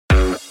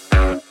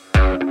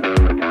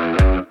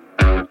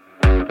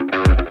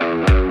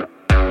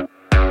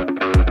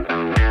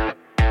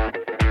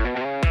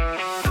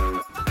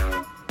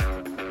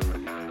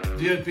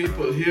Dear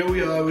people, here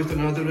we are with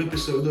another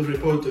episode of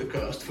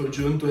Reportercast for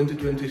June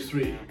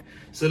 2023,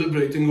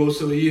 celebrating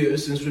also a year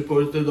since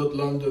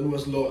Reporter.London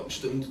was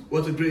launched, and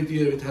what a great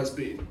year it has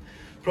been.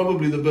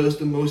 Probably the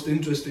best and most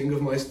interesting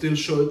of my still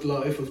short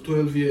life of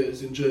 12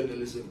 years in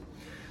journalism.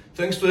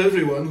 Thanks to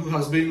everyone who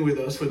has been with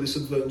us for this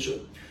adventure.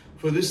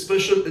 For this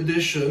special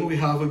edition, we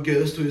have a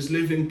guest who is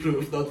living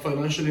proof that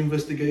financial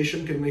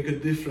investigation can make a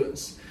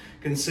difference,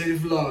 can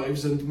save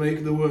lives and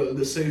make the world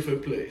a safer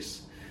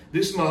place.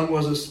 This man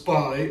was a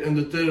spy and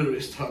a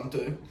terrorist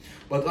hunter,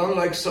 but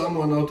unlike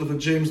someone out of a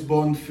James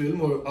Bond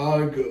film or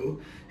Argo,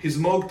 he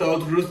smoked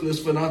out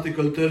ruthless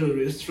fanatical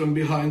terrorists from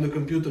behind a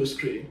computer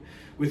screen,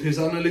 with his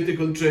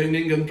analytical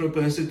training and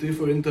propensity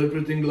for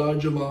interpreting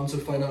large amounts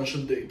of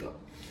financial data.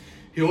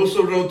 He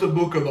also wrote a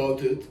book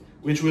about it,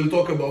 which we'll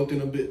talk about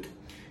in a bit.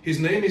 His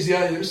name is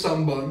Yair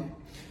Samban,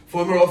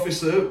 former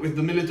officer with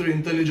the Military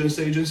Intelligence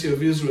Agency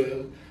of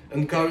Israel,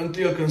 and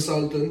currently a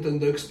consultant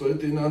and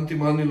expert in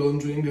anti-money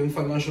laundering and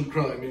financial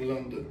crime in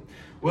London.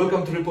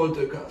 Welcome to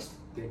Reportercast.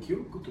 Thank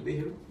you, good to be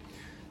here.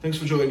 Thanks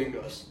for joining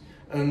us.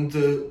 And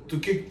to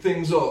kick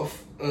things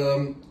off,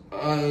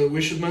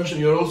 we should mention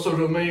you're also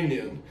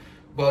Romanian,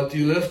 but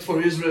you left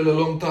for Israel a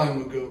long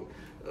time ago.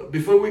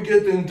 Before we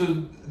get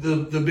into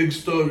the big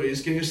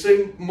stories, can you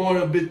say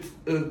a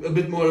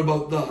bit more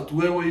about that?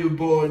 Where were you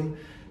born?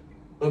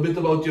 A bit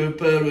about your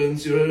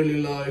parents, your early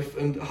life,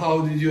 and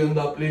how did you end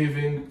up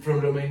leaving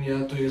from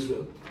Romania to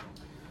Israel?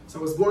 So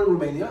I was born in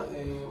Romania.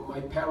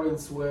 My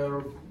parents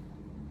were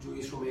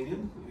Jewish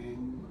Romanian.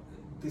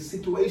 The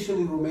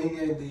situation in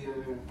Romania in the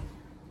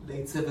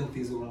late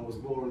 70s when I was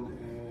born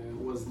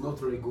was not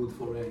very good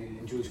for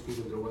Jewish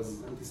people. There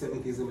was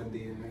anti-Semitism and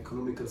the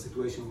economical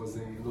situation was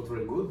not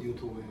very good due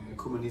to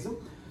communism.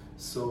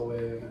 So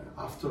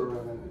after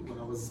when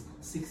I was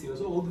 6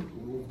 years old,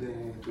 we moved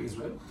to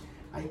Israel.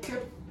 I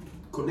kept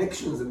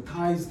connections and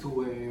ties to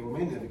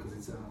Romania because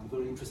it's a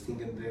very interesting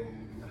and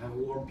I have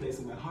a warm place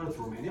in my heart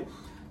for Romania.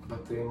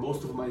 But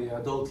most of my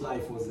adult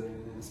life was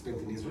spent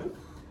in Israel,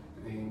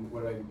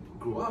 where I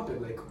grew up, and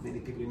like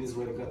many people in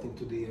Israel, I got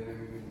into the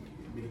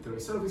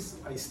military service.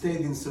 I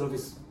stayed in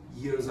service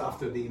years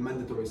after the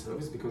mandatory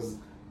service because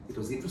it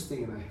was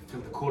interesting and I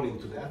felt a calling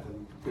to that.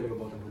 I'll tell you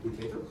about that a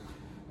bit later.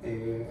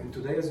 And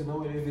today, as you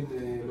know, I live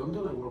in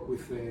London. I work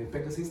with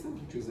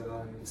Pegasystems, which is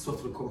a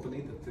software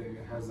company that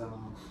has a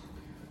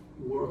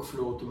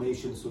workflow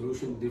automation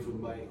solution driven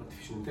by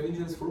artificial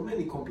intelligence for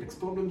many complex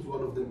problems,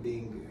 one of them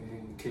being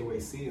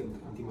KYC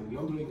and anti-money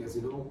laundering, as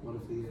you know, one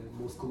of the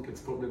most complex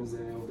problems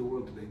of the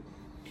world today.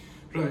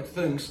 Right,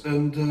 thanks.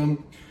 And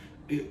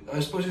I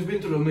suppose you've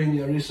been to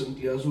Romania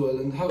recently as well,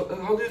 and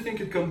how do you think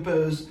it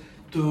compares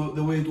to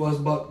the way it was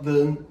back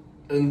then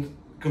and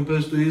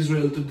compares to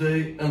Israel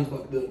today and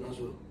back then as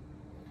well?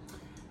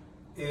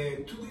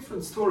 Two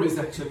different stories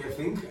actually, I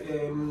think.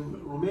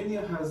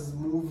 Romania has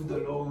moved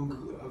along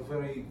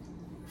very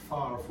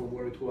far from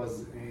where it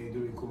was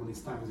during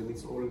communist times, and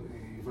it's all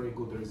very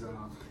good. There is a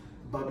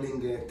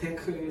bubbling tech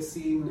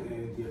scene,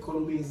 the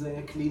economy is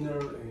cleaner,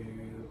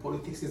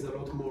 politics is a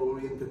lot more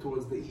oriented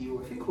towards the EU.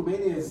 I think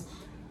Romania is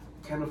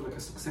kind of like a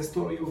success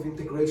story of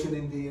integration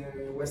in the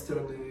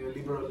Western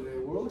liberal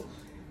world.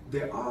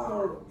 There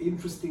are,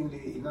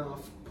 interestingly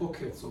enough,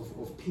 pockets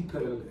of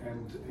people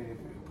and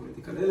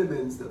political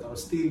elements that are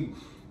still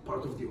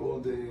part of the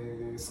old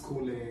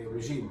school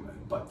regime,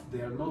 but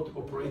they are not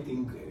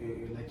operating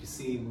like you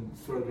see in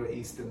further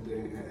east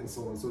and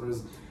so on. So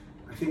there's,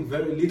 I think,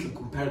 very little,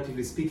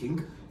 comparatively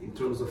speaking, in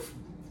terms of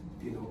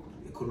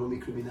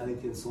economic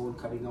criminality and so on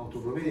coming out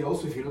of Romania.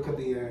 Also, if you look at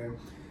the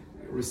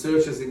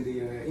researchers in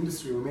the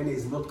industry, Romania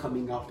is not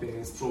coming up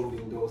strongly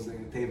in those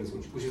tables,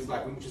 which is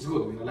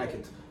good. I mean, I like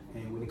it.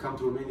 When you come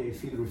to Romania, you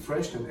feel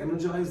refreshed and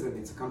energized, and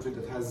it's a country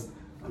that has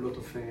a lot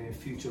of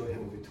future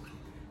ahead of it.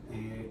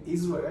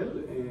 Israel,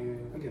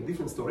 again,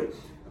 different story,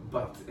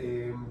 but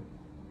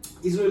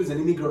Israel is an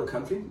immigrant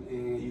country.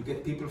 You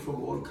get people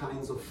from all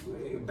kinds of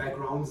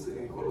backgrounds,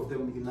 all of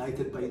them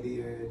united by the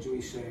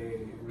Jewish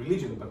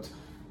religion, but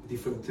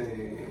different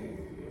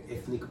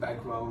ethnic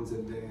backgrounds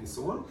and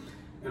so on.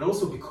 And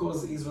also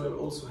because Israel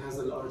also has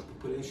a large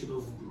population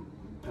of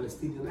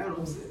Palestinian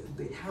Arabs,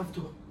 they have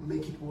to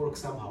make it work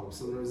somehow.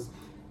 So there's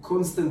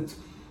constant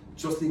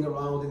jostling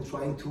around and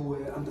trying to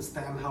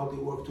understand how they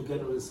work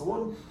together and so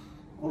on.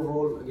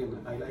 Overall, again,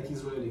 I like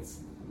Israel. It's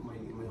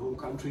my home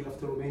country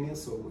after Romania,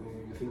 so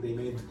I think they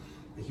made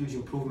a huge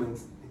improvement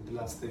in the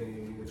last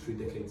 3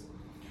 decades.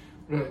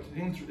 Right,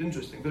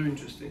 interesting, very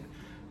interesting.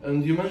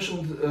 And you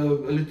mentioned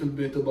a little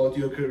bit about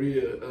your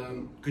career.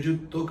 Could you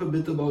talk a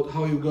bit about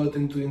how you got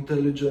into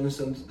intelligence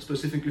and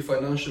specifically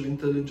financial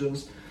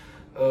intelligence?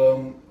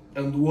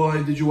 And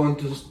why did you want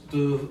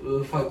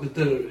to fight the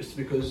terrorists?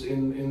 Because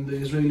in the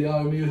Israeli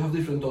army you have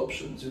different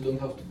options. You don't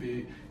have to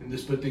be in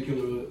this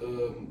particular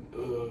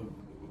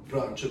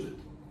branch of it.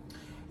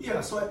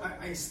 Yeah, so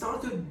I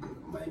started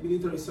my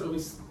military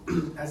service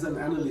as an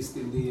analyst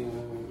in the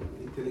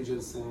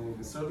intelligence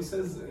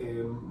services.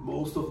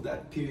 Most of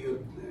that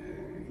period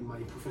in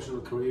my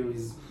professional career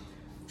is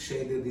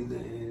shaded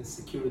in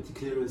security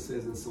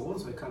clearances and so on,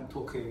 so I can't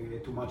talk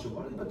too much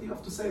about it, but you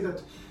have to say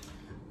that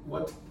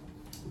what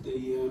the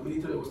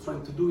military was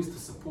trying to do is to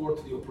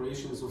support the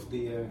operations of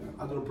the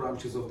other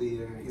branches of the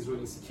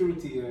Israeli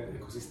security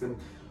ecosystem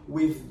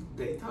with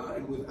data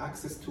and with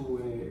access to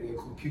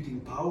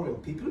computing power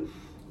and people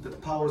that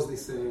powers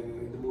this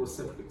the more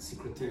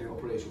secret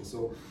operation. So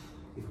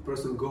if a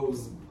person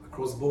goes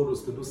across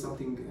borders to do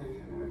something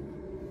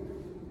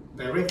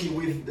directly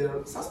with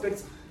their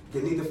suspects,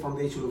 they need a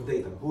foundation of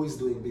data. Who is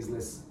doing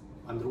business,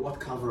 under what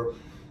cover,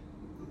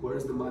 where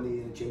is the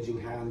money changing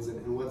hands,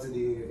 and what's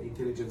the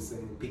intelligence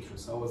picture.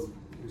 So I was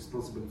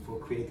responsible for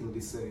creating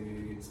this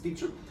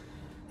picture.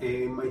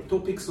 My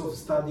topics of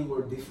study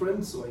were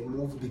different, so I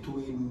moved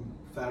between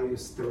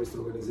various terrorist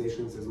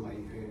organizations as my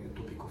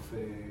topic of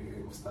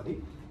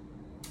study.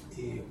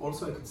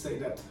 Also, I could say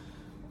that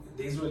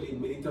the Israeli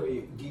military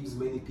gives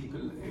many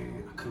people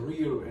a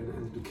career and an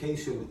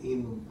education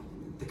in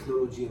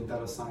technology and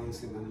data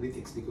science and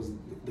analytics, because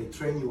they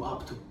train you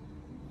up to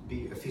be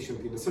efficient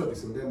in the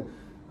service, and then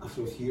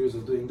after a few years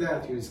of doing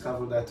that, you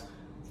discover that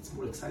it's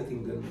more exciting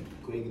than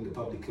going in the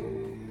public,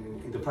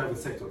 in the private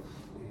sector.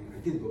 I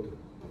did go to the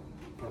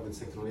private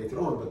sector later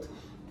on, but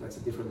that's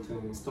a different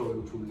story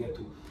which we'll get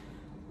to.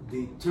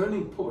 The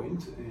turning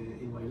point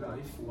in my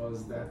life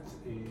was that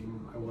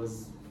I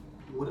was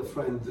with a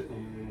friend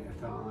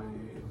at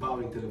a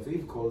bar in Tel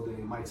Aviv called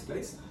Mike's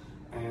Place,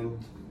 and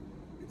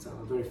it's a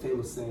very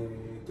famous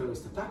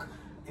terrorist attack.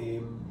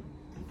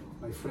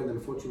 My friend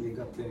unfortunately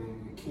got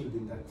killed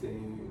in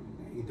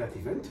that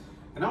event,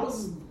 and I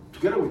was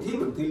together with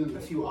him until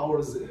a few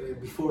hours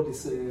before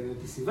this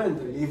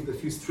event. I lived a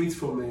few streets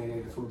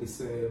from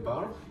this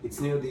bar. It's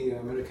near the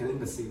American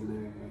Embassy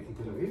in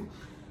Tel Aviv,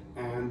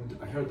 and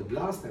I heard the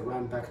blast. I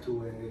ran back to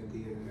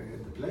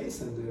the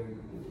place, and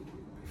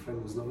my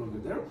friend was no longer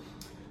there.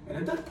 And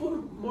at that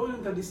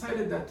moment, I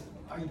decided that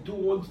I do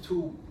want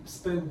to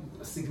spend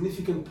a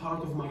significant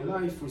part of my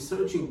life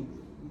researching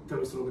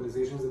terrorist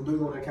organizations and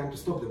doing what I can to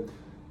stop them.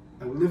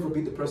 I will never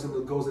be the person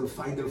that goes and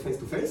fight them face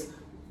to face,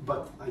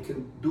 but I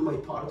can do my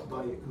part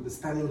by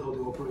understanding how they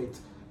operate,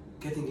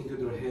 getting into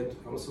their head.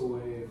 I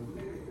also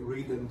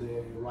read and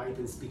write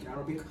and speak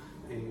Arabic,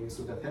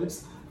 so that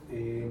helps.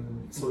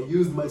 So I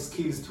used my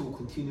skills to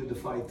continue the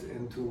fight,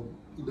 and to,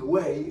 in a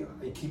way,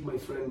 I keep my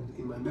friend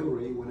in my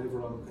memory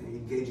whenever I'm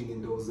engaging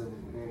in those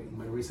in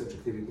my research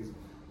activities.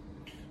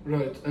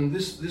 Right, and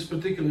this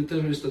particular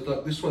terrorist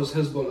attack, this was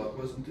Hezbollah,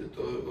 wasn't it,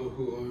 or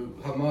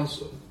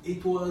Hamas?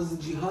 It was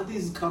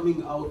jihadis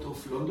coming out of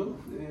London,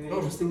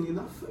 interestingly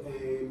enough.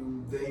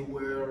 They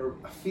were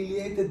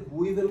affiliated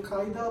with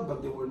Al-Qaeda,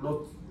 but they were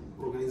not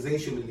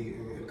organizationally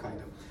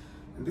Al-Qaeda.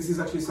 And this is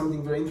actually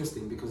something very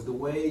interesting, because the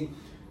way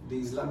the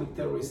Islamic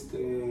terrorist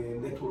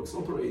networks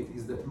operate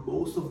is that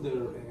most of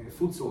their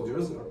foot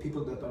soldiers are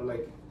people that are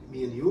like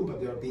me and you, but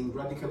they are being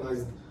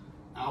radicalized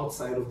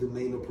outside of the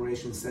main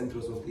operation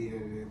centers of the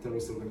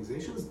terrorist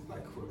organizations,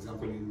 like for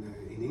example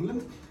in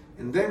England,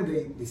 and then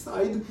they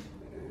decide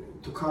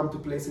to come to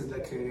places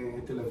like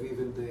Tel Aviv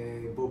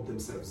and bomb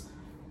themselves.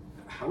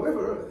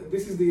 However,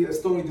 this is the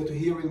story that we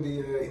hear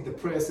in the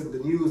press and the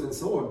news and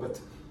so on, but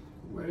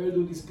where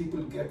do these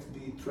people get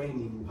the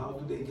training? How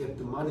do they get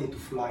the money to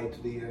fly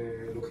to the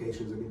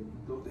locations? I mean,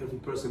 not every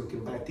person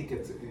can buy a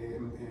ticket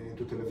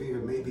to Tel Aviv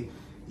and maybe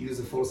use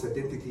a false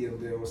identity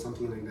or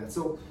something like that.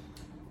 So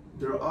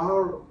there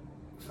are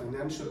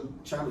financial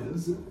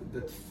channels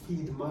that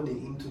feed money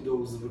into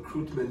those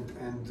recruitment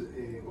and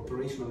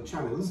operational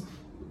channels,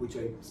 which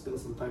I spent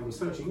some time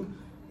researching.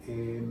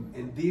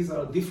 And these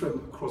are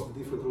different across the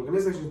different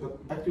organizations,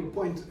 but back to your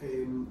point,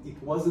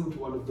 it wasn't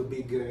one of the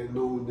big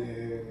known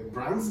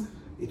brands.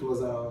 It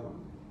was a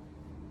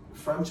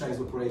franchise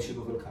operation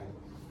of Al-Qaeda.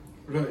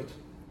 Right.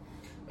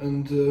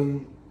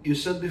 And you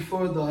said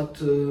before that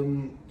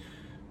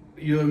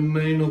your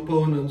main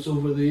opponents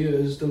over the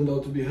years turned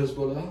out to be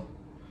Hezbollah,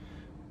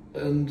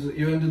 and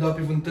you ended up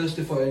even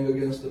testifying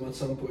against them at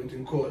some point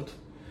in court.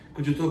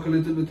 Could you talk a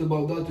little bit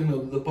about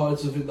that, the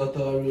parts of it that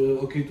are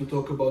okay to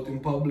talk about in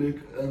public,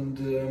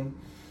 and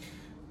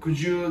could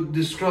you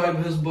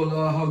describe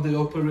Hezbollah, how they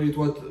operate,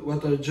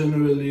 what are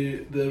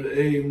generally their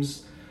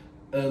aims,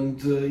 and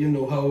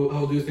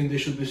how do you think they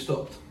should be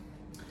stopped?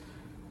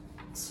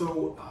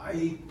 So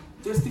I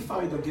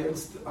testified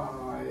against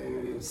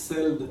a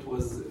cell that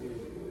was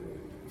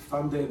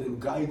funded and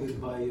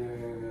guided by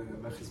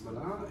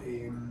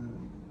Hezbollah.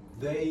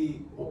 They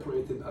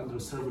operated under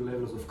several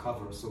levels of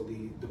cover. So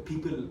the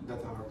people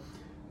that are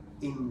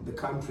in the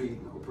country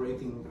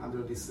operating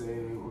under this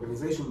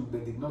organization, they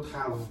did not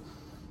have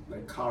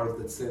like cards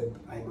that said,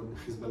 I'm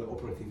a Hezbollah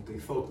operative. They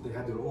thought they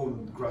had their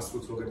own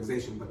grassroots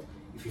organization, but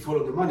if you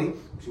follow the money,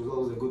 which was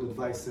always a good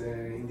advice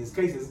in these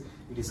cases,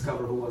 you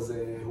discover who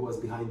was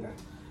behind that.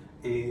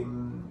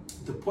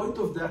 The point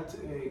of that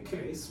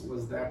case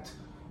was that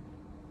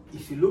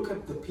if you look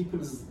at the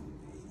people's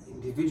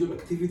individual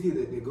activity,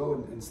 that they go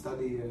and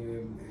study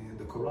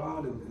the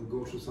Quran and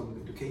go through some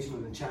educational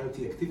and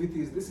charity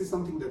activities, this is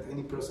something that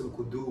any person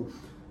could do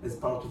as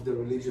part of their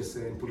religious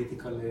and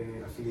political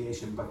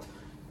affiliation. But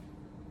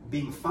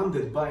being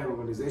funded by an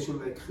organization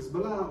like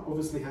Hezbollah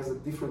obviously has a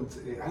different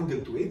angle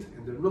to it,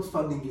 and they're not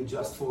funding you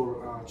just for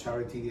a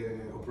charity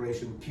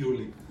operation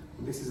purely.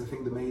 And this is, I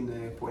think, the main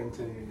point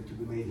to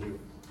be made here.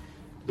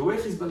 The way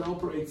Hezbollah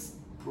operates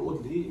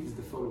broadly is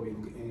the following,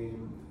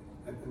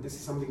 and this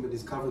is something that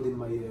is covered in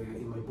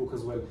my book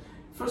as well.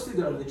 Firstly,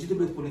 they are a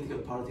legitimate political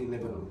party in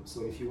Lebanon.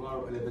 So if you are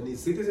a Lebanese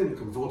citizen, you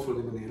can vote for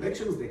them in the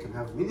elections, they can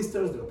have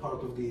ministers, they're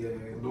part of the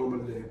normal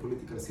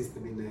political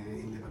system in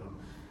Lebanon.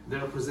 They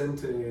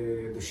represent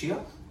the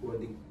Shia, who are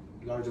the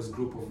largest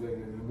group of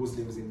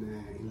Muslims in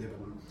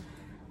Lebanon.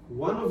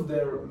 One of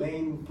their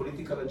main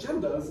political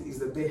agendas is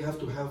that they have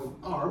to have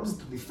arms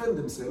to defend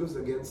themselves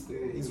against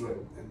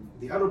Israel. And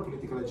the other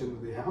political agenda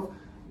they have,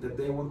 that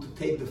they want to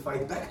take the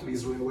fight back to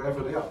Israel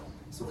wherever they are.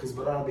 So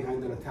Hezbollah are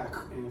behind an attack,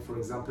 for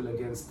example,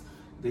 against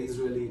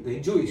the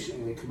Jewish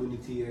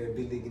community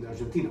building in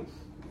Argentina,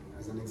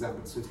 as an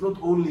example. So it's not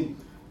only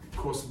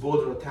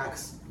cross-border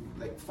attacks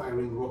like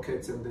firing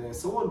rockets and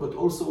so on, but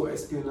also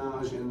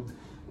espionage and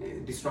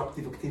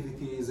disruptive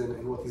activities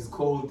and what is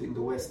called in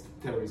the West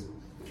terrorism.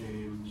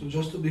 So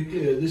just to be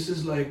clear, this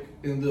is like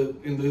in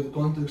the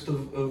context of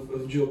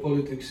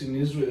geopolitics in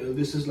Israel,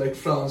 this is like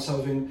France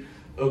having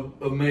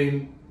a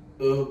main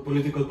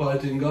political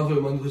party in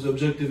government whose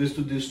objective is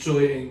to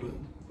destroy England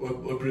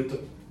or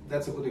Britain.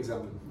 That's a good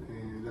example.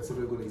 That's a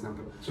very good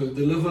example. So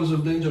the levels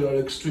of danger are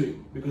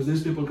extreme because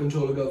these people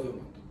control a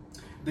government.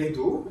 They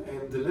do,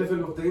 and the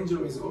level of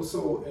danger is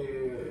also,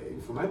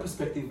 from my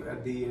perspective,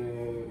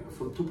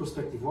 from two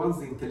perspectives. One is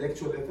the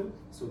intellectual level,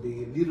 so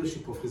the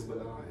leadership of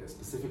Hezbollah,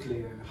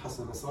 specifically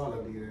Hassan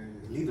Nasrallah,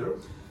 the leader,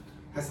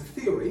 has a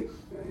theory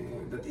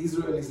that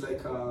Israel is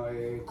like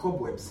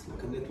cobwebs,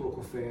 like a network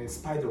of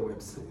spider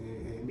webs,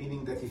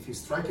 meaning that if you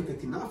strike it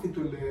at enough, it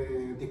will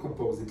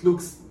decompose. It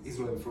looks,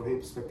 Israel from his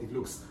perspective,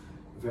 looks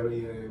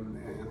very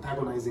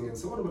antagonizing and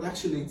so on, but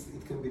actually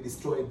it can be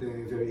destroyed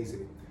very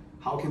easily.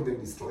 How can they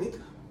destroy it?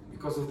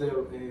 Because of their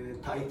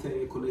tight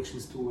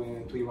connections to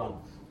Iran.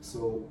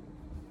 So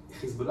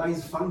Hezbollah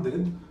is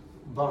funded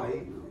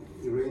by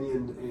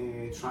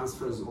Iranian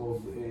transfers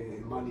of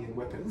money and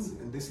weapons,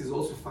 and this is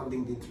also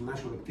funding the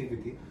international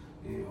activity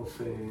of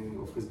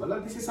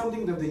Hezbollah. This is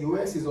something that the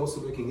US is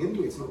also looking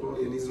into. It's not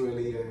only an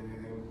Israeli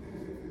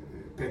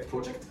pet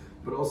project,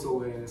 but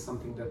also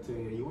something that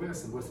the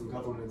US and Western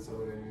governments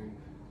are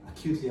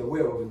acutely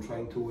aware of and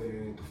trying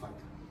to fight.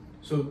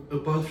 So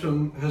apart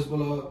from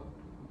Hezbollah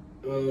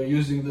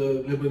using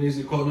the Lebanese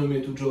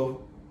economy to draw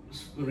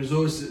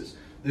resources,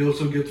 they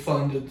also get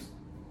funded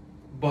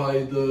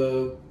by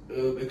the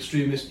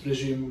extremist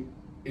regime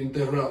in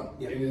Tehran,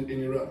 yeah.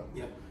 in Iran.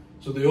 Yeah.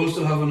 So they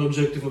also have an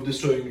objective of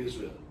destroying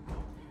Israel.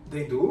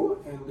 They do,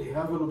 and they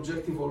have an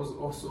objective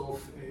also of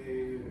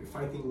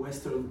fighting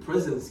Western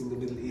presence in the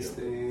Middle East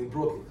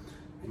broadly.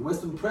 And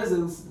Western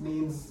presence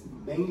means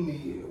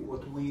mainly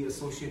what we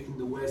associate in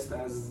the West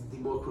as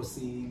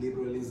democracy,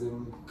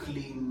 liberalism,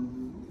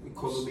 clean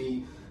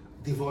economy,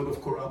 devoid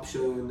of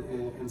corruption,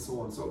 and so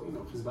on. So,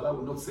 Hezbollah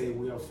will not say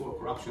we are for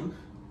corruption,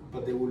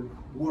 but they will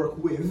work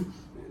with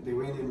the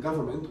Iranian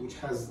government, which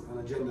has an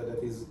agenda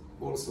that is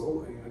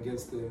also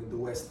against the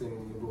West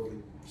broadly.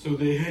 So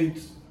they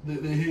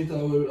hate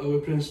our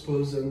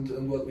principles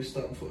and what we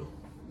stand for.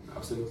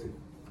 Absolutely.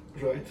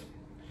 Right.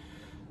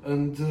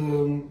 And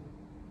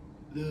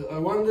I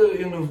wonder,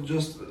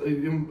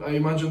 I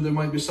imagine there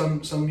might be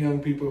some young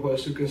people who are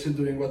still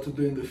considering what to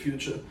do in the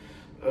future.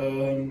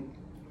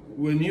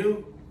 When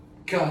you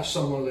catch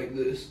someone like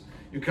this,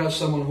 you catch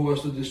someone who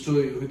wants to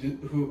destroy you,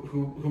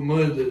 who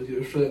murdered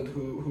your friend,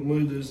 who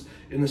murders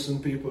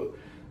innocent people,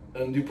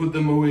 and you put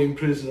them away in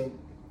prison.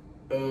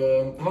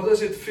 How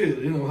does it feel?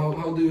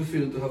 How do you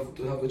feel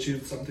to have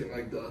achieved something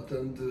like that?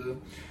 And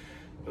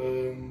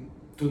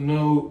to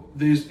know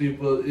these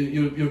people,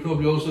 you're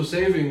probably also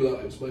saving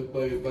lives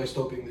by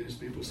stopping these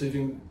people,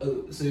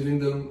 saving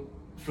them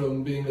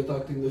from being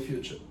attacked in the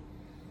future.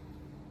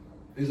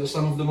 These are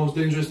some of the most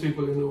dangerous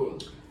people in the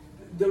world.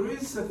 There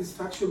is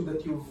satisfaction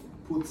that you've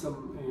put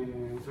some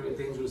very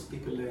dangerous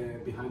people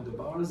behind the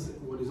bars.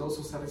 What is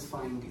also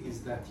satisfying is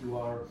that you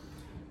are,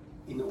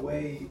 in a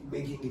way,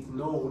 making it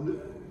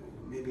known,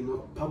 maybe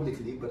not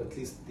publicly, but at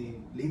least the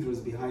leaders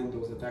behind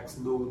those attacks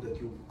know that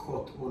you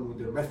caught on with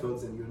their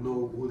methods and you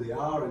know who they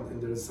are,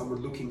 and there is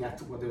someone looking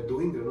at what they're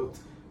doing. They're not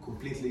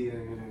completely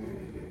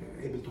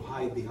able to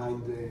hide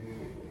behind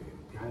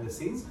the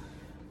scenes.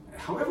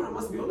 However, I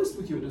must be honest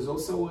with you, there's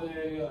also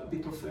a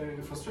bit of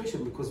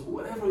frustration, because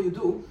whatever you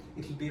do,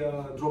 it will be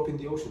a drop in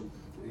the ocean.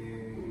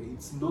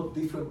 It's not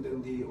different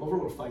than the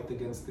overall fight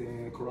against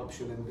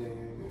corruption and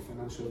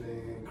financial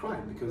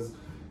crime, because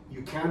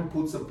you can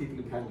put some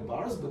people behind the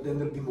bars, but then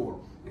there'll be more.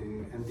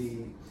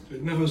 So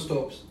it never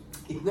stops.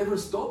 It never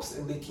stops,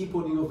 and they keep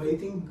on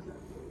innovating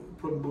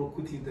probably more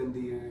quickly than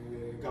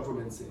the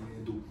governments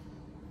do.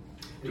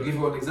 To give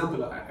you an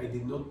example, I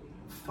did not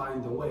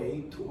find a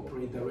way to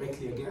operate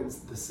directly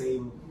against the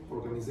same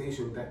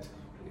organization that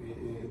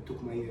took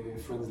my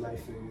friend's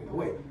life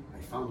away.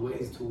 I found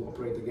ways to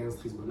operate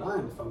against Hezbollah,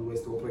 and found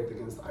ways to operate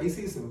against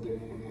ISIS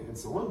and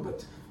so on,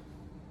 but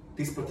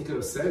this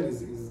particular cell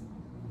is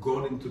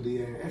gone into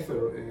the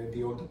ether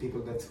beyond the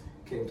people that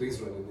came to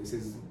Israel. And this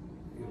is,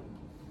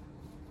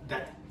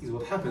 that is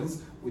what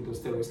happens with those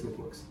terrorist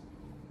networks.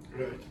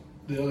 Right.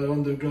 They are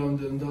underground,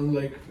 and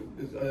unlike,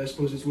 I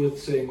suppose it's worth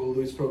saying,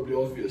 although it's probably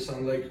obvious,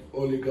 unlike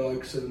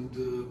oligarchs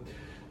and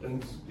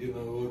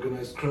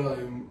organized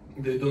crime,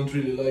 they don't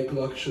really like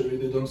luxury.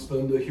 They don't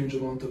spend a huge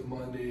amount of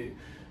money.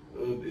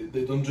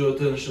 They don't draw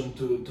attention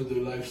to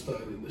their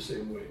lifestyle in the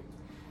same way.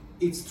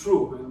 It's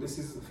true, and this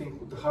is, I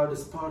think, the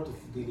hardest part of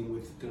dealing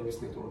with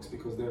terrorist networks,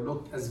 because they're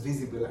not as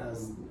visible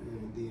as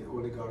the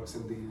oligarchs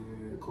and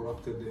the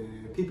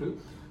corrupted people,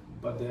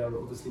 but they are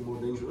obviously more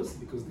dangerous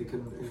because they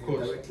can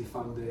directly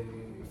fund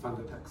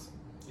attacks.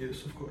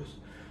 Yes, of course.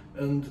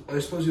 And I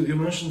suppose you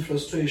mentioned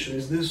frustration.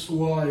 Is this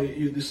why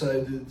you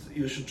decided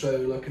you should try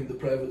your luck in the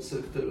private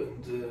sector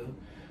and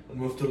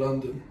move to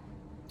London?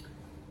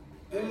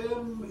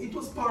 It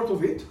was part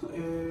of it.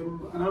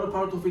 Another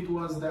part of it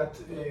was that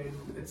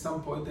at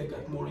some point I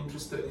got more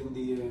interested in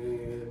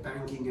the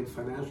banking and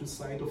financial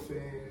side of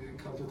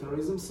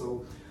counterterrorism.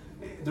 So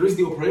there is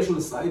the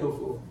operational side of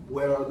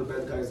where are the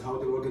bad guys, how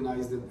they're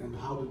organized, and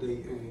how do they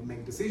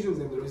make decisions,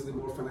 and there is the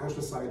more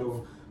financial side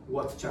of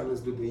what channels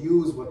do they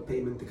use, what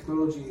payment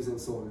technologies, and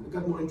so on. I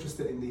got more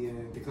interested in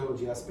the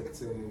technology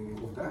aspects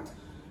of that.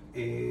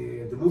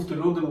 The move to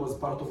London was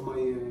part of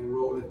my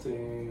role at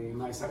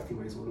NICE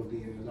Actimize, one of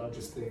the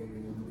largest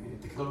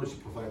technology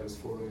providers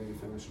for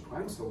financial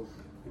crime. So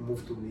I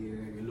moved to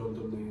the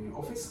London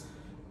office.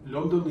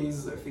 London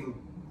is, I think,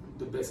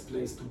 the best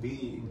place to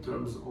be in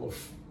terms of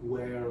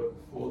where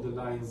all the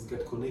lines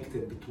get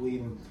connected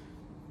between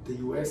the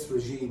US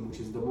regime, which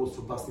is the most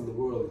robust in the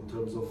world in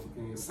terms of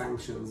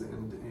sanctions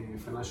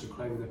and financial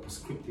crime in a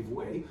prescriptive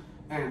way,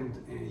 and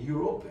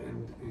Europe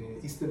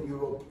and Eastern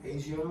Europe,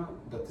 Asia,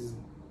 that is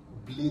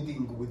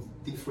bleeding with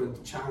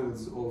different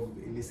channels of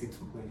illicit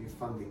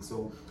funding.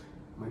 So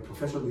my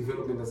professional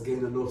development has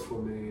gained a lot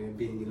from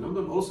being in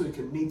London. Also, you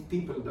can meet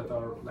people that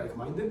are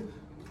like-minded,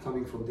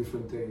 coming from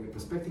different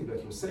perspectives,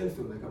 like yourself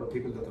and like other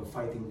people that are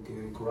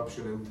fighting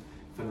corruption and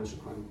financial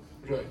crime.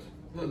 Right.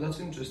 Well, that's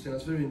interesting.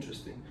 That's very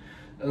interesting.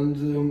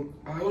 And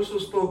I also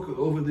spoke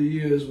over the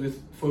years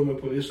with former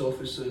police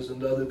officers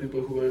and other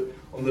people who were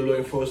on the law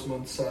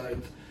enforcement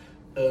side,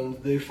 and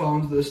they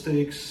found the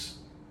stakes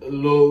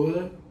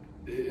lower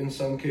in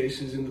some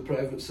cases in the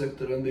private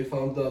sector, and they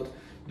found that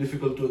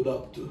difficult to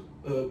adapt to.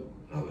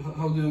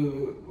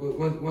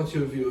 What's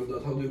your view of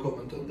that? How do you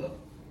comment on that?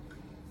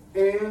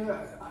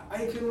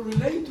 I can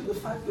relate to the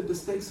fact that the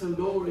stakes are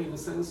lower in the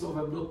sense of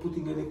I'm not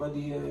putting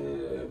anybody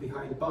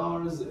behind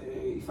bars.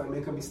 If I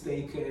make a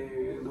mistake,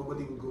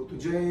 nobody will go to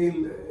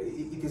jail.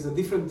 It is a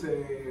different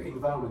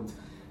environment.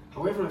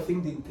 However, I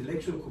think the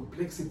intellectual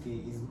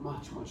complexity is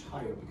much, much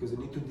higher, because you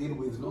need to deal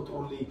with not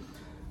only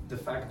the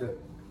fact that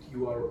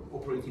you are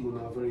operating on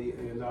a very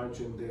large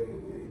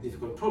and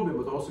difficult problem,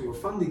 but also your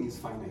funding is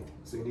finite.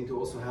 So you need to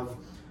also have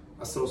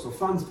a source of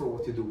funds for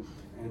what you do.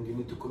 And you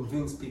need to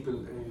convince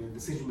people,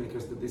 decision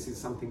makers, that this is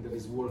something that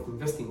is worth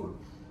investing on.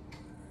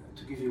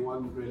 To give you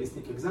one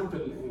realistic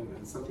example,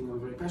 and something I'm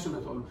very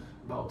passionate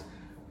about,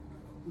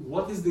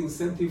 what is the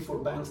incentive for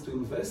banks to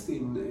invest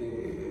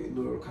in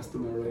your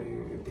customer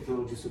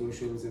technology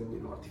solutions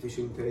and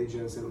artificial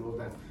intelligence and all of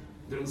that?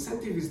 Their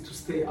incentive is to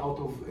stay out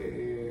of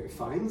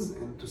fines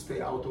and to stay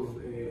out of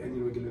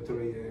any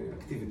regulatory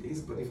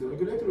activities. But if the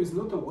regulator is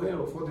not aware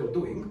of what they're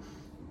doing,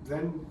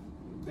 then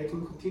they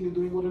can continue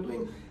doing what they're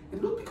doing.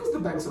 And not because the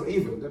banks are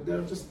evil, that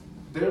they're just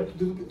there to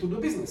do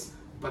business,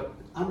 but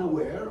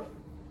unaware,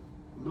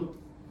 not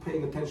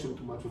paying attention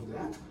to much of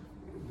that,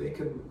 they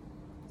can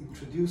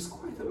introduce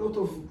quite a lot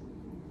of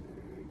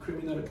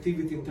criminal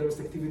activity and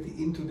terrorist activity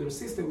into their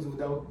systems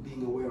without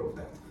being aware of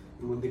that.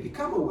 And when they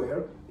become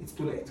aware, it's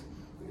too late.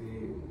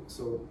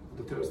 So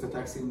the terrorist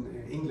attacks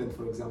in England,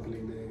 for example,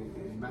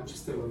 in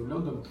Manchester or in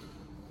London,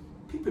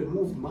 people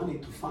moved money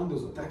to fund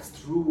those attacks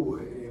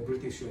through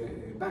British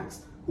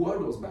banks. Who are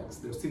those banks?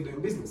 They're still doing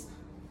business.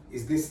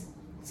 Is this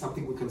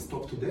something we can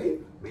stop today?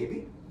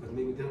 Maybe, but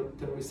maybe the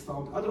terrorists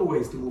found other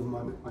ways to move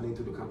money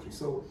into the country.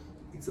 So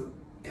it's an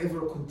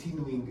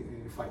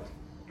ever-continuing fight.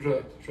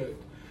 Right.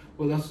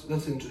 Well,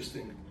 that's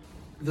interesting.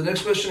 The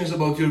next question is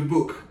about your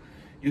book.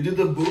 You did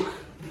a book,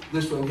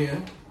 this one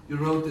here. You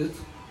wrote it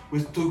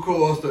with two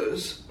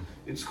co-authors.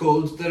 It's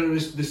called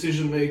Terrorist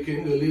Decision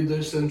Making, a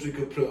Leader-Centric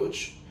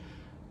Approach.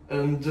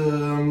 And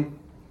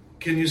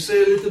can you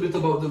say a little bit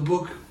about the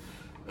book?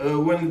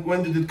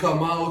 When did it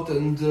come out,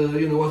 and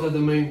what are the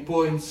main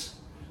points,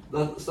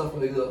 stuff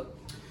like that?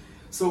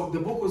 So the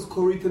book was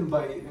co-written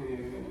by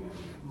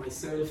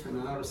myself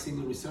and another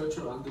senior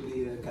researcher under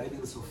the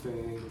guidance of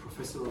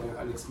Professor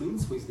Alex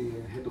Mintz, who is the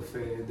head of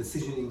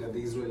decisioning at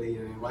the Israeli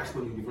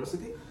Reichman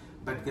University.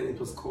 Back then it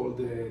was called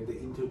the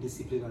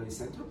Interdisciplinary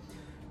Center.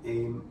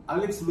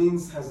 Alex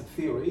Mintz has a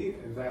theory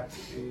that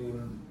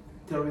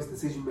terrorist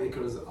decision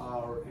makers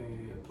are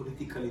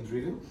politically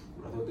driven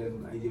rather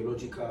than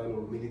ideological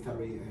or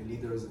military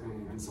leaders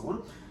and so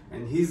on.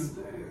 And his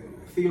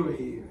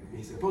theory,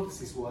 his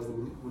hypothesis was that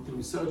when we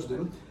research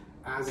them,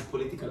 as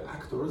political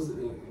actors,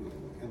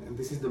 and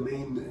this is the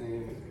main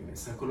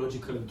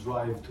psychological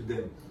drive to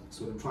them.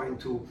 So they're trying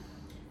to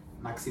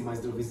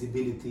maximize their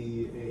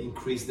visibility,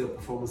 increase their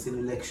performance in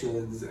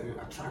elections,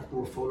 attract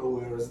more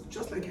followers,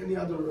 just like any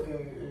other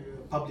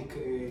public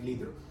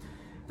leader.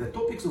 The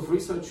topics of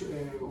research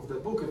of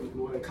that book, and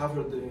what I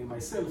covered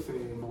myself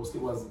mostly,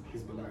 was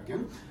Hezbollah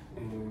again,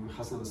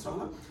 Hassan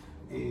Nasrallah,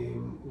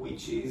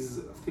 which is,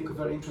 I think, a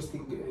very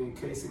interesting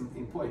case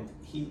in point.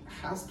 He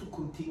has to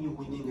continue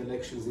winning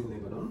elections in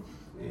Lebanon.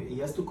 He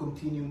has to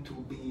continue to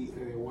be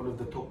one of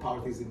the top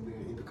parties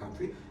in the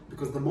country,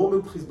 because the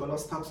moment Hezbollah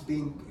stops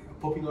being a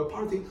popular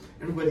party,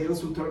 everybody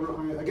else will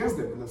turn against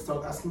them and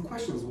start asking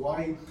questions.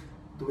 Why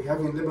do we have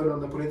in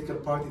Lebanon a political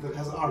party that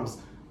has arms?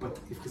 But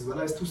if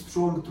Hezbollah is too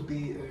strong to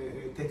be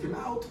taken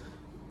out,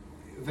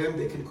 then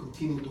they can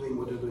continue doing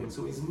what they're doing.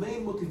 So his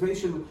main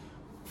motivation,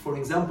 for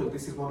example,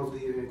 this is one of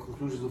the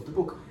conclusions of the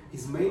book,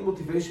 his main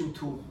motivation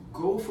to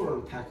go for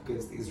an attack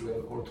against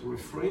Israel or to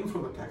refrain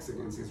from attacks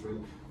against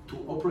Israel, to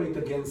operate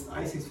against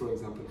ISIS, for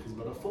example,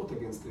 Hezbollah fought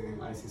against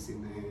ISIS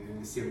in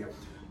Syria,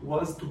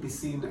 was to be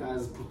seen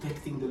as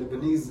protecting the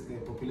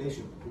Lebanese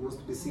population. He was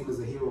to be seen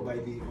as a hero by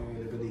the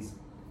Lebanese.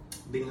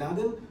 Bin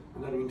Laden,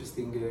 another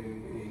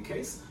interesting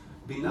case.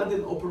 Bin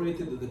Laden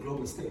operated at the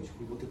global stage.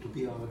 He wanted to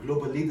be a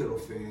global leader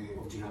of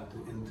jihad,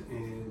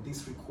 and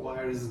this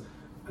requires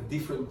a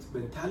different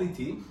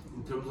mentality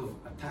in terms of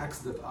attacks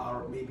that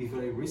are maybe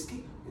very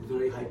risky and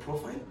very high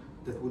profile,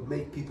 that would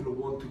make people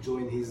want to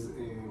join his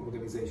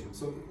organization.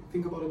 So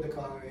think about it like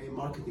a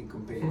marketing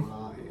campaign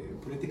or a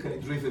politically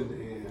driven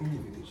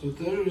activity. So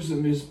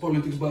terrorism is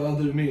politics by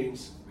other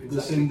means.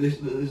 Exactly.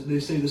 They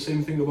say the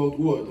same thing about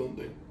war, don't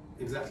they?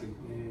 Exactly,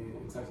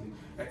 exactly.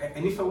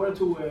 And if I were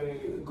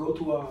to go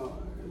to a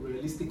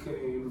realistic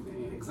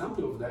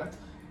example of that,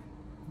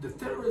 the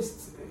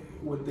terrorists,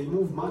 when they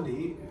move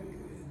money,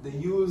 they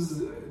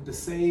use the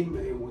same,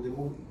 when they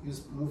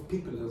move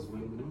people as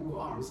well, when they move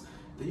arms,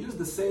 they use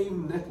the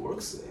same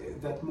networks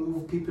that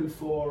move people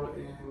for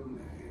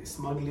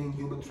smuggling,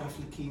 human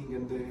trafficking,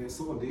 and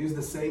so on. They use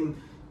the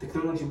same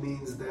technology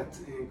means that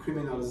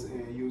criminals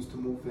use to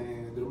move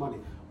their money.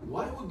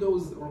 Why would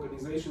those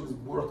organizations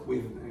work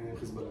with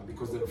Hezbollah?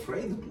 Because they're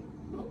afraid?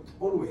 Not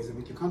always. I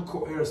mean, you can't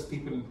coerce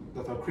people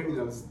that are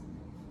criminals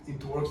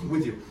into working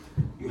with you.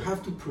 You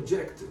have to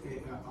project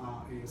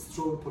a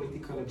strong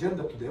political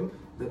agenda to them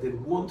that they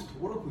want to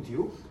work with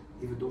you,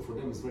 even though for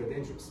them it's very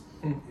dangerous.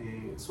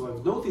 So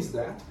I've noticed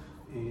that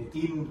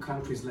in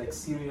countries like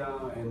Syria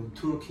and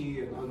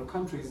Turkey and other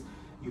countries,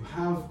 you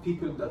have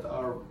people that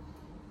are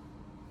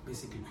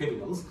basically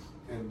criminals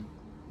and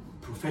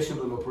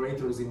professional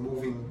operators in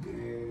moving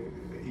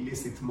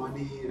illicit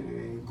money,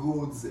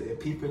 goods,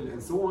 people,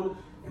 and so on,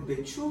 and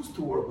they choose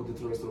to work with the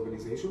terrorist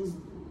organizations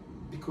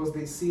because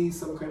they see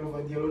some kind of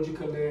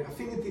ideological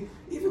affinity,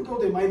 even though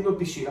they might not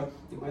be Shia,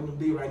 they might not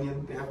be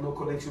Iranian, they have no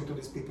connection to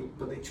these people,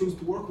 but they choose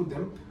to work with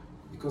them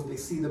because they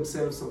see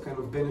themselves some kind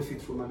of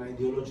benefit from an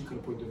ideological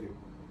point of view.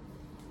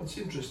 That's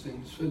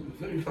interesting. It's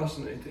very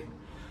fascinating.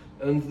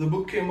 And the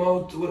book came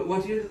out,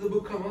 what year did the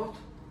book come out?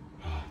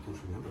 I don't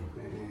remember.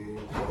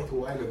 Quite a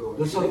while ago.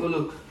 Let's have a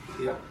look.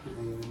 Yeah.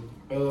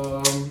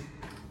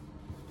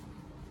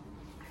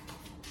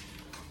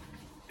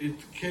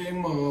 It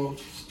came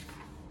out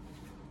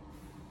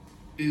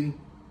in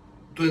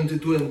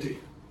 2020,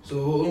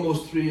 so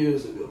almost 3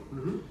 years ago.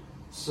 Mm-hmm.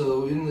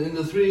 So in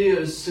the 3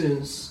 years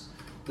since,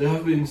 there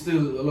have been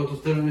still a lot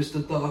of terrorist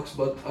attacks,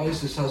 but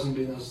ISIS hasn't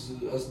been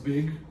as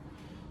big.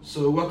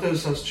 So what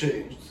else has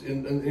changed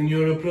in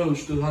your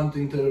approach to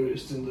hunting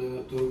terrorists,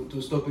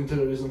 to stopping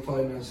terrorism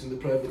finance in the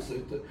private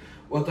sector?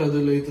 What are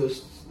the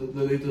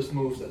latest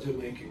moves that you're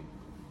making?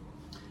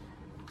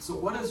 So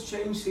what has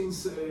changed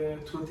since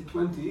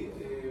 2020?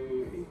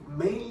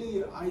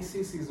 Mainly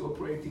ISIS is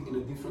operating in a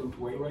different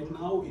way right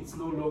now. It's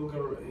no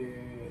longer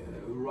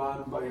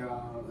run by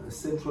a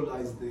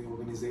centralized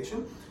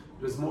organization.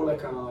 There's more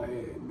like a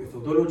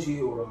methodology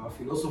or a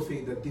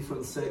philosophy that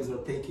different cells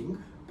are taking,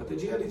 but the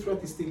jihadi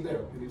threat is still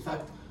there. And in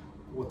fact,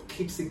 what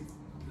keeps it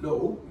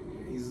low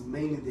is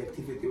mainly the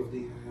activity of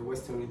the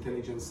Western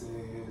intelligence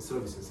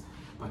services.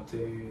 But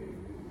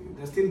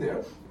they're still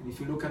there. And if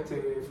you look at,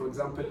 for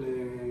example,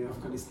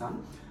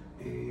 Afghanistan,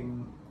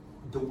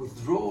 the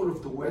withdrawal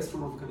of the West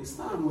from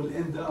Afghanistan will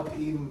end up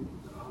in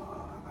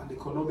an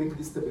economic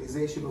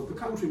destabilization of the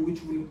country,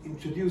 which will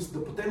introduce the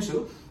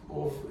potential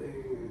of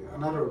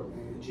another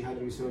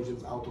jihadi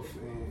resurgence out of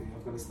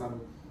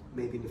Afghanistan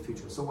maybe in the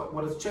future. So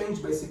what has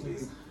changed basically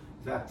is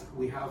that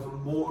we have a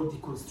more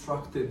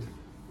deconstructed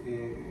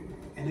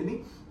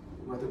enemy,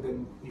 rather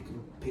than you can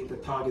paint a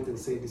target and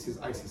say this is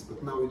ISIS,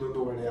 but now we don't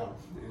know where they are,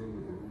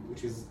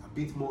 which is a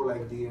bit more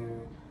like the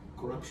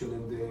corruption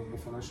and the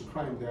financial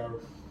crime. There are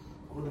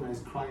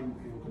organized crime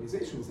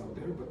organizations out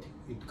there, but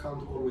you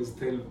can't always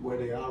tell where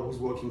they are, who's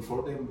working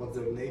for them, what's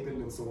their label,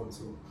 and so on.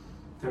 So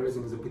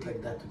terrorism is a bit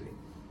like that today.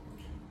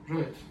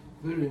 Right,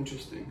 very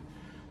interesting.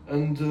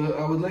 And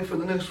I would like for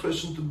the next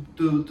question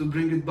to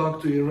bring it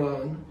back to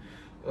Iran.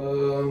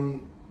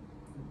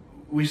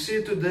 we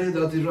see today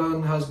that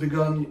Iran has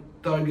begun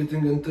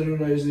targeting and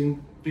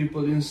terrorizing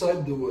people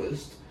inside the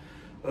West.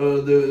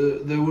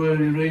 There were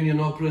Iranian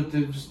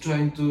operatives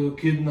trying to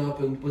kidnap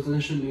and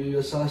potentially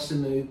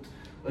assassinate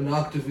an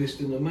activist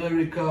in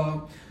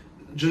America,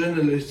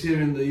 journalists here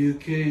in the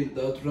UK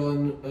that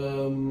run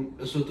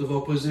a sort of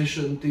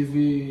opposition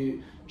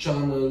TV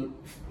channel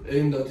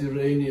aimed at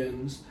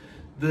Iranians.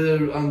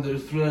 They're under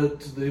threat.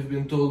 They've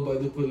been told by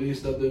the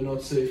police that they're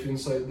not safe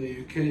inside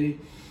the UK.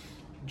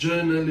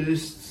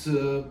 Journalists,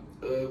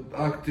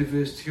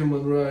 activists,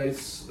 human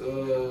rights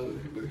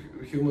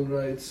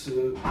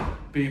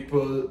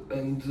people,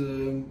 and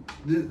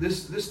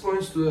this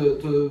points to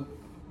a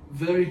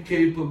very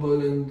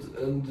capable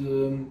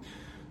and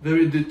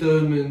very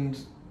determined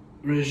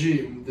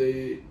regime.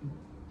 They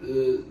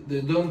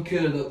don't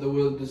care that the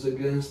world is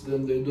against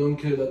them. They don't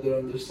care that they're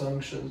under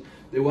sanctions.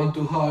 They want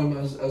to harm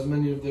as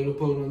many of their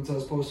opponents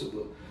as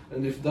possible.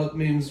 And if that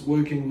means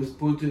working with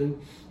Putin,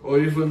 or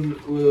even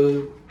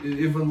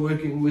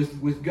working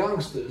with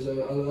gangsters,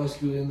 I'll ask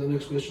you in the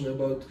next question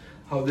about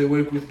how they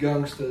work with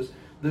gangsters.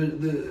 I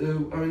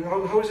mean,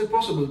 how is it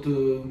possible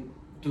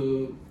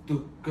to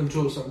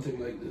control something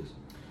like this?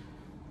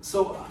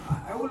 So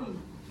I will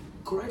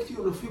correct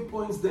you on a few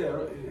points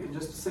there,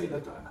 just to say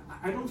that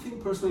I don't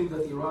think personally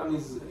that Iran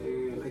is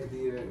like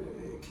the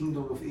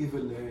kingdom of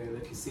evil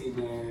like you see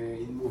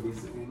in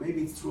movies.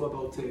 Maybe it's true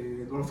about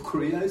North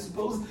Korea, I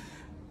suppose.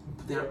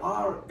 There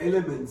are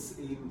elements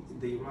in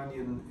the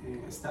Iranian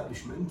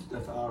establishment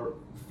that are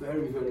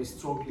very, very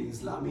strongly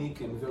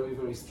Islamic and very,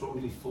 very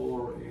strongly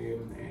for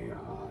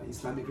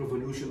Islamic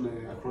revolution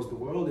across the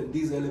world, and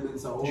these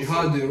elements are also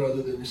jihadi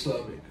rather than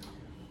Islamic.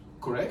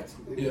 Correct.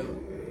 Yeah.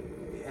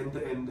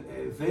 And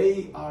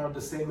they are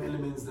the same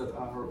elements that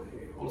are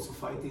also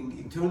fighting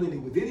internally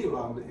within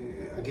Iran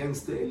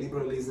against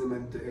liberalism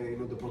and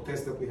the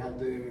protest that we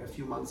had a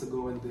few months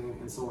ago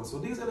and so on. So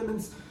these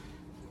elements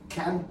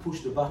can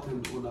push the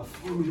button on a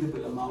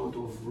formidable amount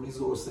of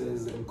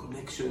resources and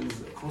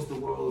connections across the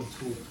world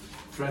to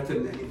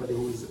threaten anybody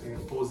who is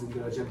opposing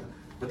their agenda.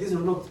 But these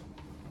are not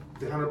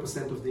the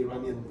 100% of the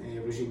Iranian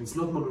regime. It's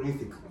not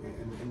monolithic.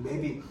 And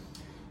maybe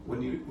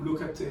when you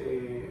look at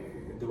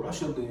the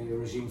Russian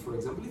regime, for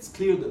example, it's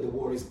clear that the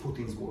war is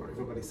Putin's war.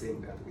 Everybody's saying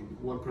that. I mean,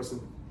 one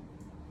person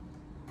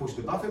pushed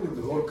the button and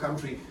the whole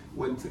country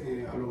went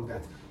along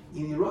that.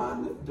 In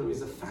Iran, there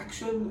is a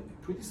faction,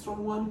 a pretty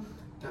strong one,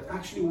 that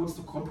actually wants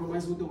to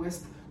compromise with the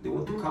West. They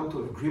want to come to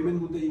an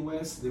agreement with the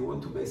US. They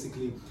want to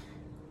basically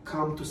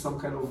come to some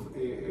kind of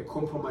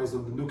compromise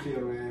on the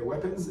nuclear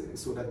weapons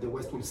so that the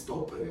West will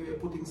stop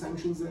putting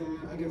sanctions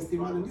against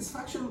Iran. And this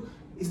faction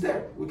is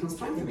there. We can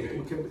strengthen it.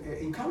 We can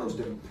encourage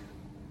them.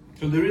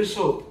 So there is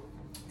hope.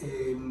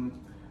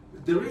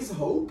 There is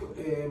hope,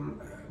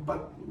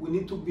 but we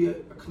need to be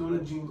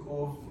acknowledging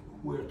of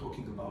who we're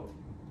talking about.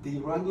 The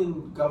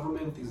Iranian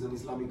government is an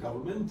Islamic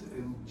government,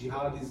 and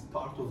jihad is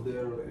part of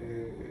their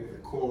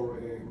core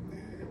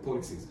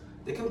policies.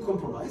 They can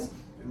compromise,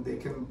 and they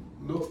can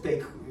not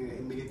take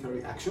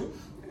military action.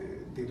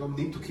 They don't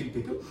need to kill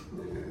people,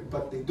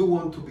 but they do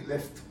want to be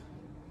left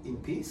in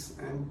peace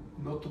and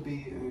not to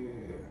be,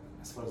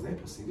 as far as they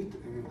perceive it,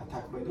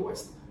 attacked by the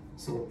West.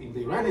 So in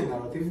the Iranian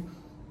narrative,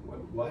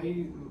 well,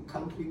 why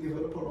can't we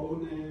develop our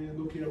own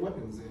nuclear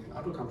weapons?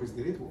 Other countries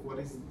did it. What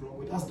is wrong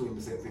with us doing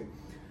the same thing?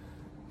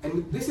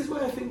 And this is why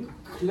I think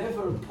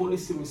clever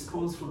policy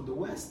response from the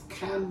West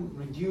can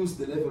reduce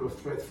the level of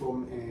threat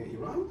from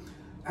Iran.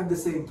 At the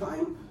same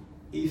time,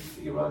 if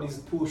Iran is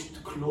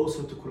pushed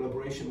closer to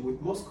collaboration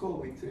with Moscow,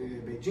 with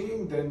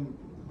Beijing, then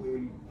we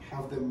will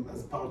have them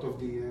as part of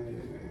the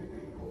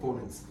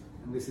opponents.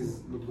 And this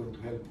is not going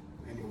to help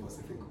any of us,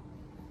 I think.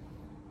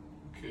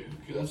 Okay,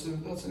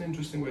 that's an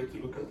interesting way to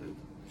look at it.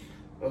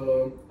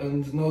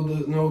 And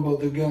now about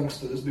the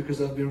gangsters,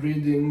 because I've been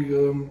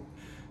reading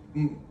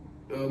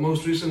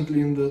most recently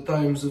in the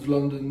Times of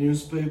London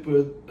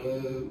newspaper,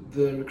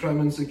 the crime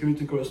and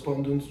security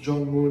correspondent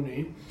John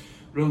Mooney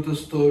wrote a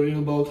story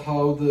about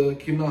how the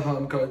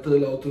Kinahan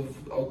cartel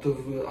out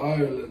of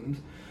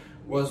Ireland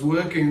was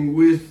working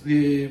with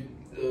the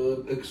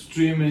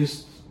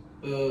extremist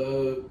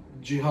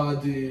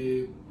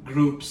jihadi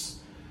groups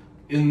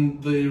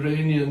in the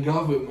Iranian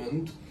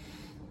government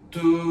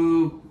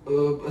to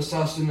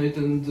assassinate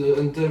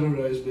and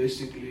terrorize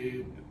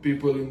basically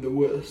people in the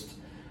West.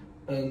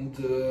 And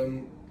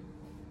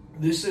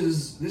this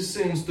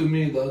seems to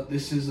me that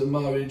this is a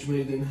marriage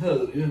made in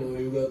hell. You know,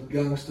 you got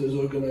gangsters,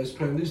 organized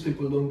crime. These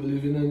people don't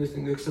believe in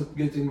anything except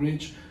getting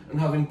rich and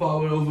having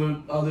power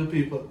over other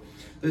people.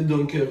 They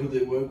don't care who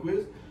they work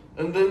with.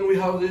 And then we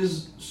have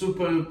these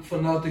super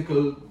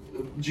fanatical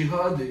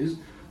jihadis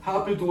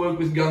happy to work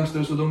with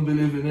gangsters who don't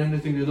believe in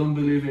anything. They don't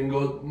believe in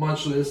God,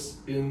 much less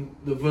in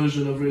the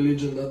version of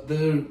religion that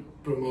they're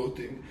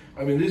promoting.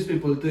 I mean, these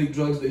people take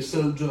drugs, they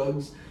sell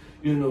drugs,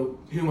 you know,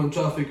 human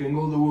trafficking,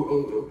 all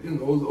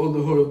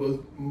the horrible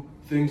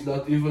things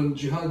that even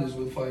jihadis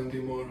would find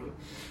immoral.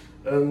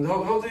 And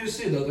how do you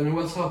see that? I mean,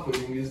 what's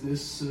happening? Is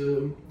this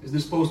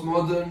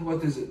postmodern?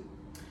 What is it?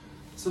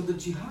 So the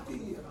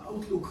jihadi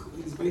outlook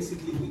is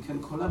basically we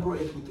can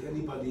collaborate with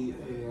anybody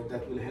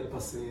that will help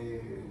us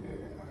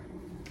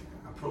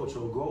approach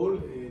our goal.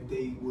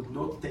 They would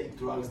not take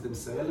drugs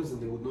themselves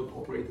and they would not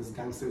operate as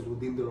gangsters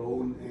within their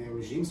own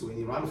regime. So in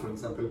Iran, for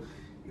example,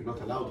 you're not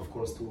allowed, of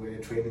course, to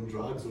trade in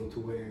drugs or to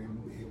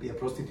be a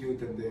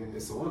prostitute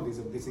and so on.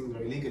 These things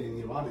are illegal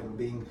in Iran and are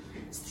being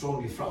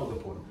strongly frowned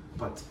upon.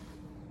 But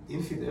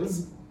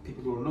infidels,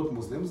 people who are not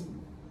Muslims,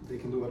 they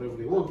can do whatever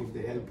they want if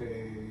they help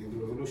the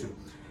revolution.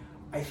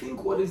 I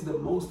think what is the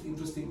most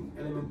interesting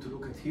element to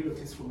look at here, at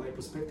least from my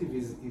perspective,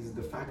 is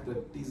the fact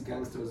that these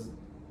gangsters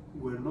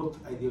were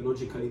not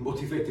ideologically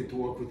motivated to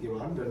work with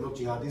Iran. They're not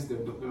jihadis, they're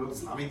not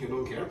Islamic, they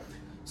don't care.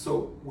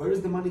 So where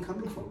is the money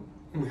coming from?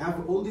 We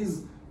have all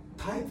these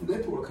tight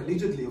network,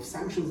 allegedly, of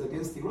sanctions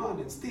against Iran,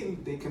 and still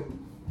they can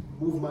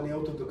move money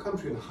out of the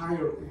country and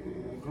hire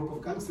a group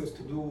of gangsters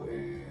to do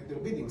their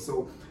bidding.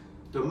 So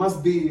there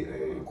must be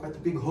quite a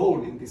big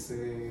hole in this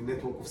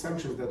network of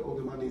sanctions that all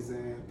the money is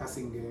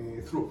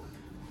passing through.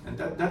 And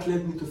that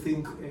led me to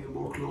think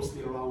more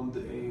closely around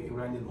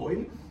Iranian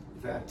oil,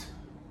 that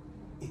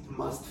it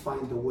must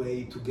find a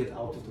way to get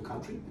out of the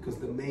country, because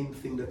the main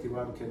thing that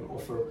Iran can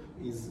offer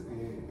is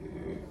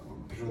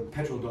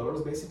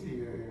petrodollars,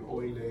 basically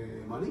oil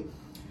money.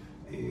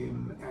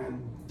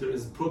 And there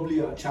is probably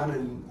a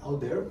channel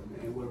out there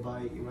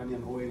whereby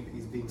Iranian oil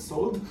is being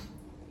sold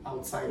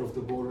outside of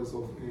the borders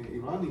of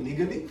Iran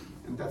illegally,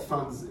 and that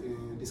funds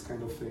this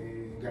kind of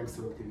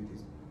gangster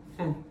activities.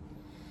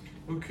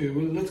 Okay,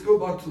 well, let's go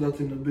back to that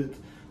in a bit.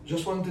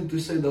 Just wanted to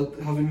say that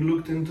having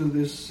looked into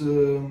this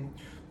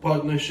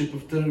partnership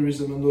of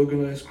terrorism and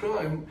organized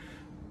crime,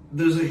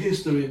 there's a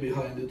history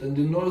behind it. And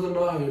in Northern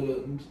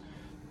Ireland,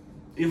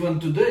 even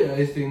today,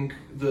 I think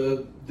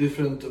the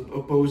different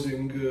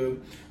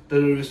opposing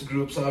terrorist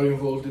groups are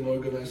involved in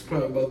organized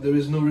crime, but there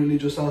is no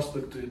religious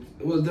aspect to it.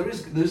 Well, there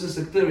is a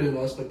sectarian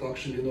aspect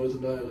actually in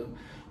Northern Ireland,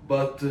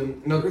 but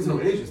not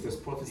religious. There's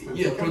Protestants.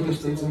 Yeah,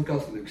 Protestants and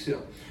Catholics.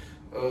 Yeah.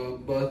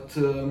 But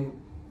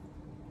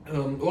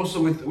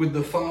also with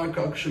the FARC,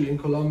 actually in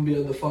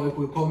Colombia, the FARC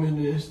were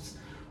communists,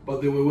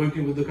 but they were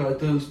working with the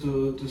cartels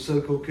to sell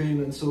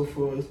cocaine and so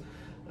forth.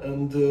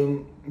 And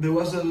there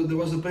was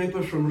a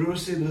paper from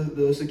RUSI,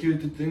 the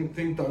security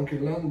think tank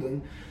in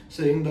London,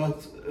 saying that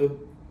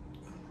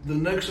the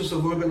nexus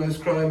of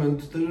organized crime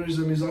and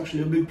terrorism is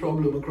actually a big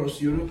problem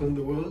across Europe and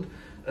the world,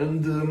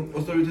 and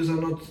authorities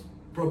are not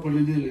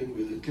properly dealing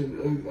with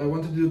it. I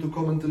wanted you to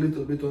comment a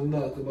little bit on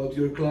that, about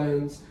your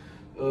clients,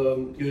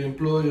 your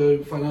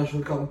employer,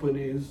 financial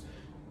companies.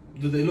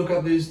 Do they look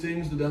at these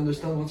things? Do they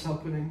understand what's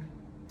happening?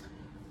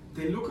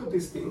 They look at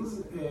these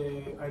things.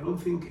 I don't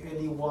think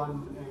any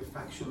one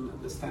faction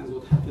understands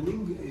what's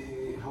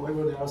happening.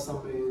 However, there are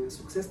some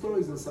success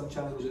stories and some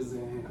challenges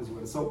as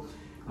well. So,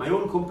 my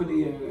own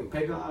company,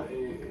 Pega,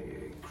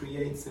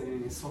 creates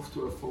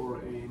software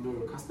for Know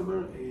Your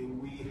Customer.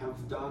 We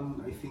have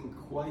done, I think,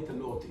 quite a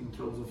lot in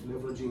terms of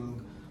leveraging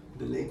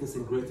the latest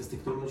and greatest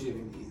technology. I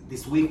mean,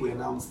 this week we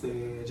announced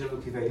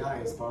generative AI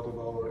as part of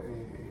our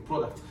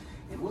product.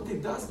 And what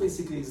it does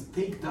basically is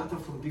take data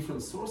from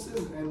different sources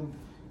and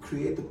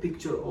create a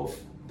picture of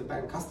the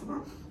bank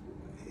customer,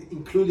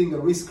 including a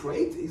risk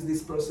rate. Is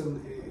this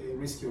person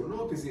risky or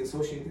not? Is he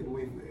associated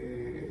with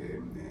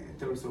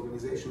terrorist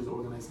organizations,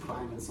 organized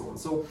crime, and so on?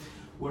 So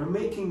we're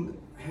making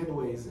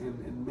headways,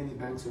 and many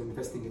banks are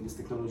investing in this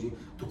technology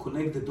to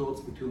connect the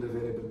dots between the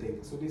available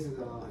data. So this is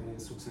a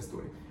success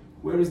story.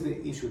 Where is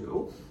the issue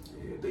though?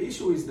 The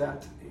issue is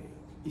that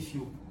if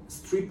you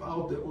strip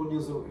out the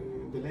onions,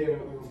 the layer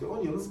of the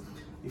onions,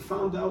 you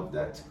found out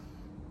that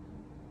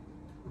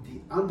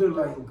the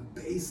underlying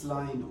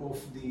baseline of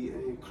the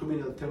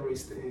criminal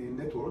terrorist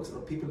networks are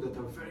people that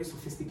are very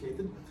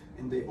sophisticated,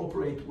 and they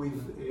operate with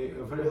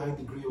a very high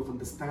degree of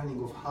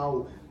understanding of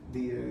how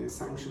the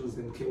sanctions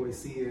and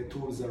KYC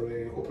tools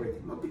are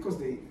operating. Not because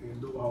they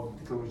know how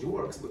the technology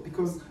works, but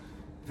because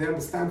they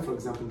understand, for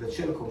example, that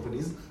shell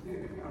companies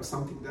are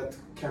something that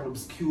can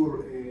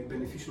obscure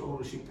beneficial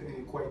ownership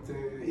quite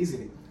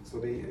easily. So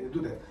they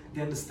do that.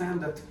 They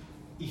understand that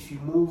if you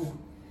move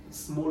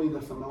small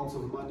enough amounts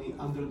of money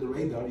under the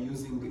radar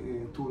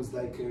using tools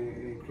like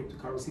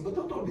cryptocurrency, but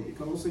not only, you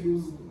can also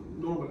use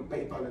normal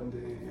PayPal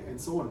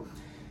and so on.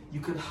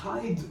 You can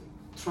hide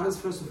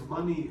transfers of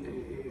money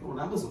on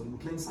Amazon in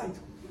plain sight.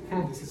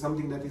 This is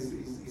something that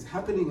is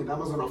happening, and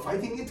Amazon are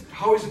fighting it.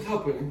 How is it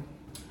happening?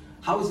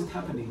 How is it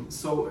happening?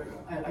 So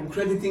I'm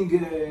crediting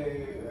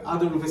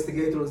other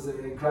investigators,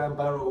 Graham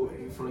Barrow,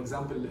 for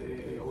example,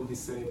 on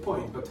this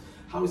point. But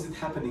how is it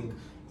happening?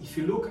 If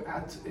you look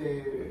at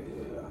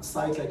a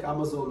site like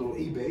Amazon or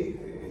eBay,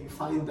 you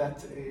find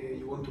that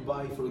you want to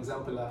buy, for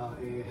example, a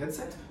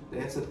headset. The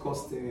headset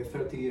costs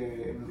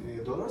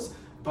 $30.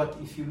 But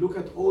if you look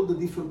at all the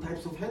different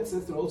types of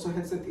headsets, there are also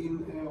headsets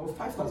of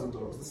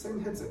 $5,000, the same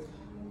headset.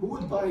 Who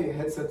would buy a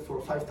headset for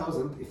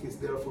 $5,000 if it's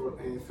there for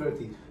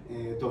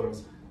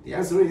 $30? The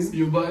answer is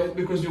you buy it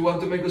because you want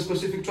to make a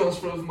specific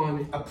transfer of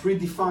money. A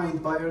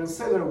predefined buyer and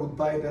seller would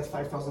buy that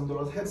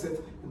 $5,000 headset,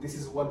 and this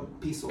is one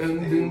piece of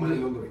money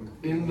laundering.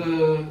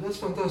 That's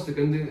fantastic.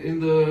 And in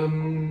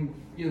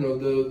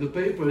the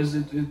papers,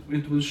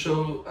 it will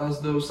show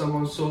as though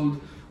someone sold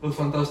a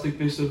fantastic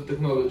piece of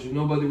technology.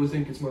 Nobody will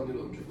think it's money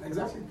laundering.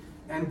 Exactly.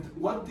 And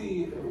what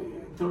the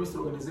terrorist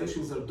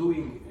organizations are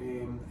doing,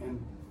 and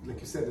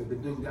like you said, they've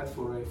been doing that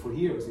for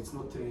years. It's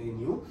not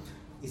new.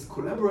 Is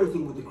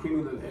collaborating with the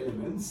criminal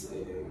elements.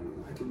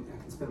 I can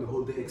spend the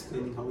whole day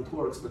explaining how it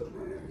works, but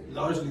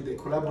largely they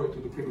collaborate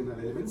with the criminal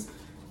elements.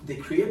 They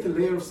create a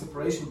layer of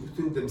separation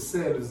between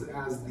themselves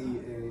as the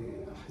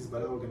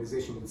Hezbollah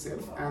organization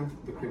itself and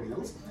the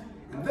criminals.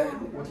 And then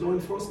what law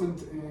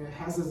enforcement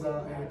has as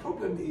a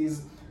problem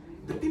is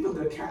the people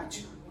they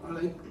catch are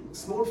like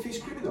small fish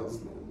criminals.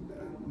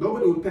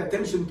 Nobody will pay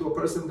attention to a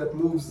person that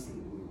moves,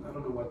 I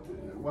don't know what,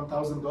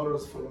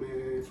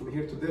 $1,000 from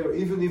here to there,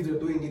 even if they're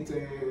doing it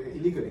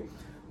illegally.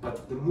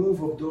 But the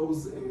move of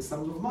those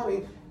sums of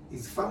money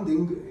is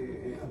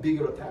funding a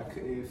bigger attack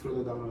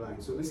further down the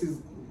line. So this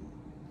is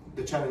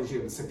the challenge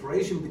here, the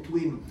separation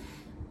between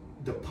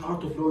the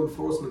part of law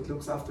enforcement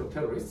looks after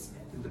terrorists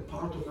and the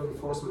part of law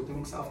enforcement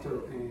looks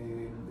after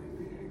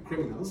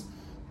criminals.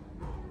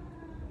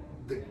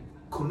 The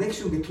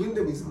connection between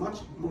them is much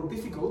more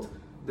difficult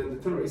than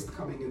the terrorists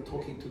coming and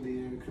talking to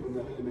the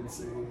criminal elements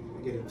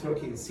again in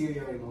Turkey, in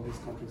Syria, and all these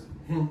countries.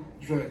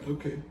 Right,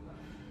 okay.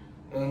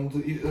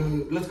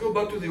 And let's go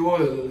back to the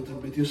oil a little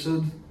bit. You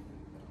said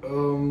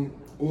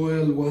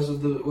oil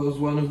was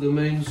one of the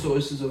main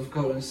sources of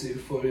currency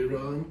for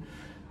Iran,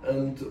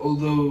 and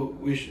although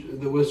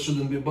the West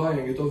shouldn't be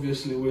buying it,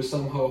 obviously we're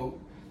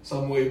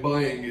some way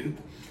buying it.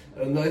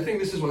 And I think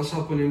this is what's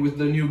happening with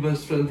the new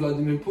best friend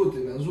Vladimir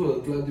Putin as well.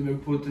 Vladimir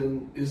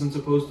Putin isn't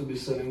supposed to be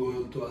selling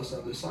oil to us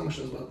under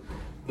sanctions, but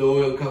the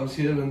oil comes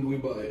here and we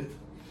buy it.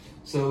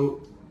 So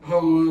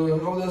how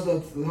does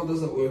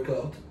that work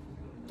out?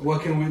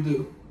 What can we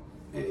do?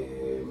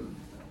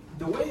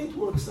 The way it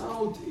works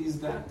out is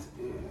that,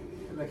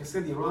 like I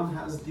said, Iran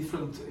has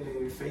different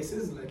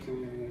faces, like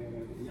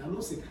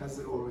Janus, it has,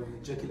 or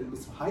Jekyll and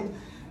Mr. Hyde.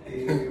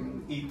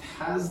 It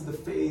has the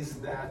phase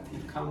that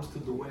it comes to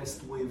the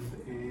West with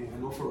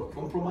an offer of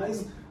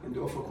compromise, and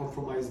the offer of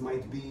compromise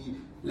might be,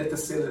 let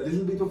us sell a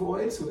little bit of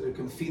oil so that we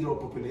can feed our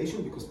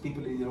population, because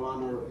people in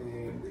Iran are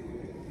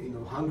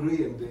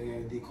hungry and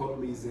the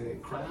economy is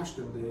crashed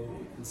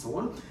and so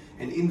on.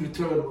 And in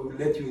return, we will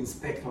let you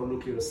inspect our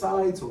nuclear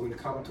sites, or we'll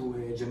come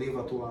to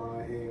Geneva to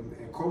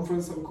a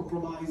conference on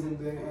compromise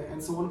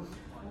and so on.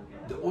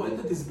 The oil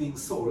that is being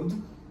sold,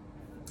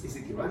 is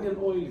it Iranian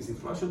oil? Is it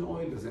Russian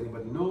oil? Does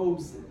anybody know?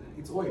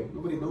 It's oil.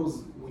 Nobody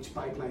knows which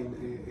pipeline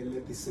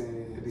led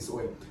this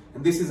oil.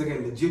 And this is,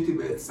 again,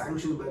 legitimate,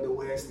 sanctioned by the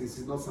West. This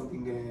is not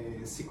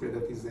something secret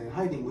that is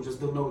hiding. We just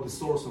don't know the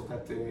source of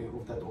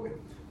that oil.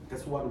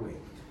 That's one way.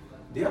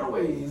 The other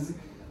way is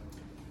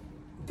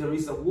there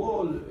is a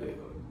wall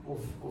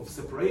of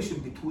separation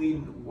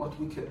between what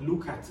we can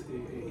look at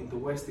in the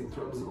West in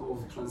terms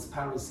of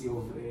transparency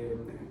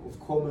of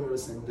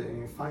commerce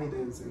and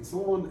finance and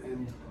so on,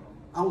 and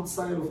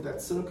outside of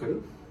that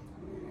circle,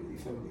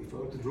 if I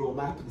were to draw a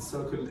map, the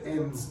circle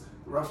ends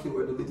roughly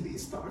where the Middle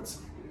East starts.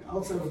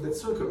 Outside of that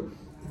circle,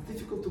 it's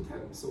difficult to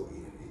tell. So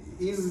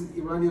is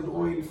Iranian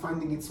oil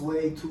finding its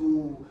way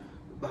to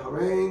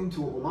Bahrain,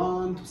 to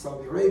Oman, to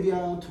Saudi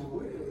Arabia,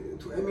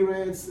 to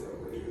Emirates?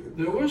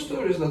 There were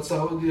stories that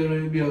Saudi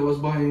Arabia was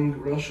buying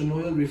Russian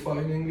oil,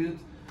 refining it,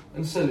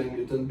 and selling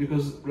it. And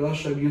because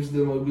Russia gives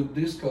them a good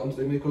discount,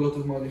 they make a lot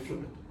of money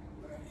from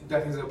it.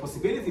 That is a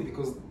possibility,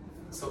 because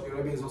Saudi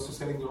Arabia is also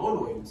selling their own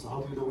oil. So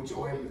how do you know which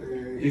oil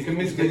they can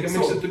mix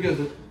it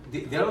together.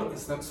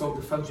 So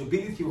the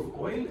fungibility of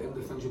oil and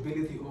the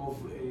fungibility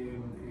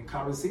of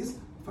currencies.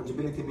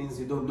 Fungibility means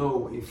you don't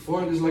know if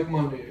oil is like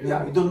money.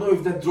 Yeah, you don't know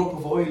if that drop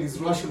of oil is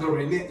Russian or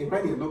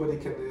Iranian. Nobody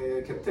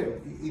can tell.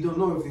 You don't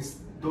know if this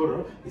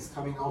dollar is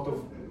coming out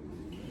of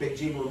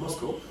Beijing or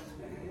Moscow.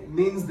 It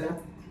means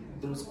that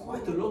there's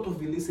quite a lot of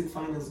illicit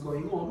finance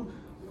going on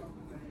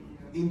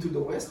into the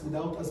West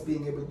without us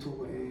being able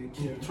to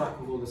keep track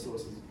of all the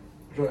sources.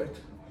 Right.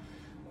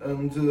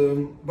 And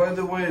by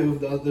the way of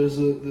that, there's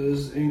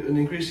an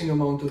increasing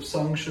amount of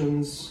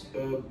sanctions.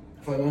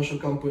 Financial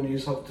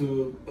companies have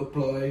to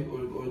apply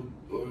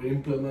or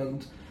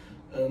implement,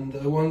 and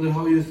I wonder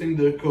how you think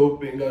they're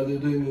coping. Are they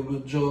doing a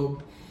good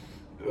job?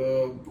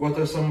 What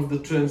are some of the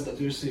trends that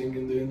you're seeing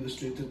in the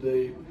industry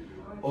today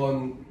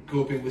on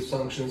coping with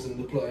sanctions and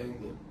applying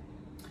them?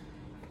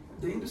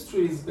 The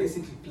industry is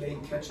basically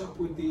playing catch up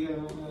with the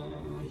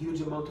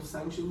huge amount of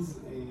sanctions.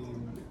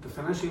 The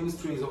financial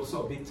industry is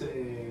also a bit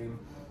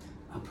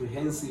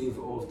apprehensive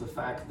of the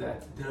fact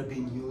that they're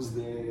being used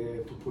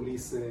to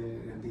police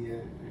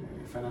the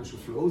financial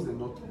flows and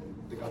not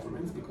the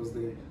governments, because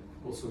they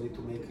also need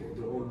to make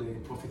their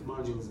own profit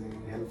margins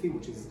healthy,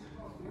 which is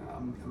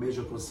a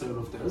major concern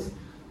of theirs.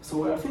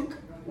 So I think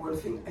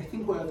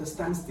we're at a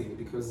standstill,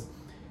 because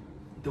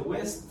the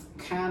West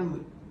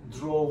can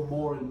draw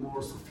more and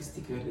more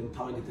sophisticated and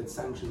targeted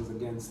sanctions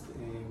against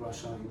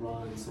Russia,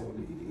 Iran, and so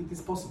on. It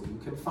is possible. You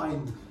can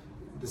find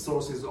the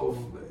sources of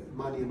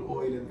money and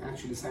oil and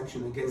actually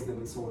sanction against them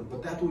and so on.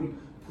 But that will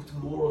put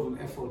more of an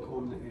effort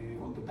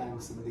on the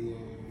banks and the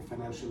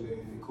financial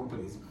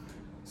companies.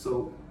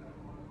 So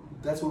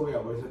that's where we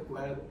are.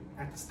 We're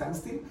at a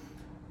standstill.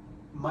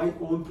 My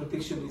own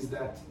prediction is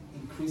that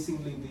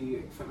increasingly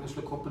the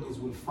financial companies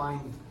will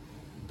find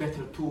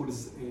better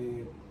tools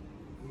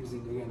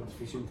using, again,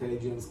 artificial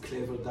intelligence,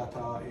 clever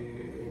data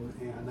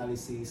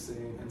analysis,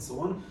 and so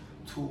on,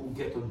 to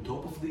get on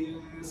top of the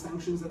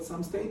sanctions at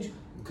some stage,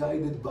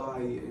 guided by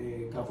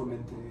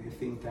government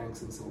think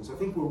tanks and so on. So I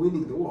think we're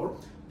winning the war,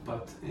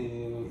 but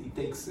it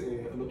takes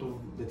a lot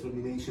of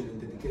determination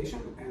and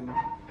dedication, and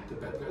the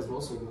bad guys are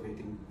also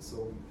innovating.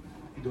 So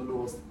you don't know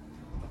what's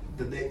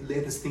the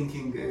latest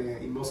thinking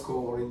in Moscow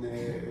or in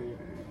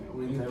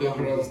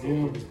Tehran at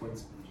these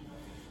points.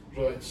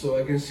 Right, so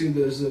I can see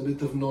there's a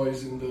bit of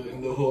noise in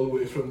the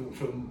hallway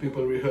from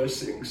people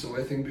rehearsing. So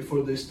I think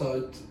before they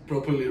start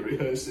properly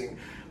rehearsing,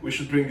 we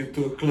should bring it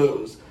to a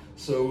close.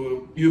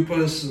 So you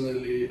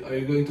personally, are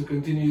you going to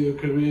continue your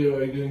career?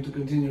 Are you going to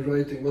continue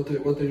writing? What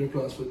are your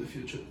plans for the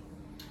future?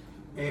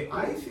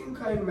 I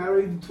think I'm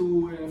married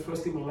to,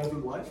 firstly, my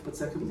loving wife, but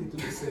secondly to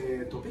this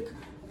topic.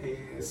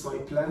 So I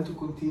plan to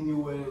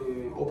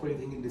continue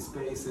operating in this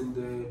space and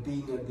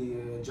being at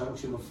the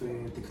junction of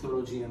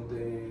technology and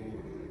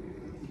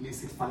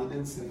illicit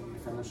finance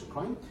and financial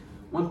crime.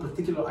 One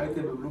particular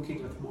item I'm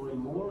looking at more and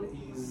more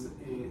is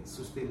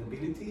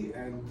sustainability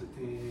and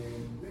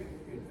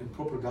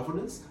proper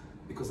governance,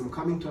 because I'm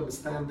coming to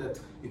understand that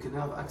you can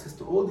have access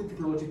to all the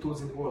technology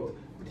tools in the world,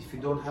 but if you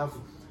don't have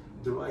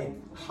the right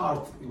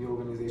heart in your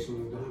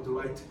organization, you don't have the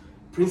right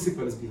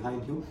principles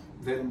behind you,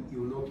 then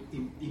you will not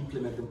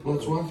implement them properly.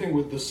 That's one thing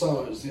with the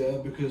SARS, yeah,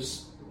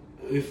 because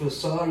if a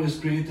SAR is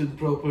created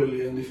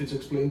properly and if it's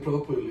explained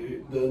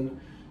properly, then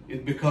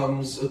it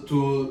becomes a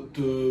tool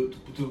to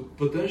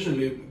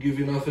potentially give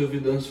enough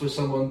evidence for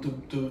someone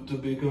to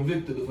be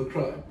convicted of a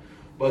crime.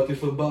 But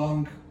if a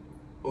bank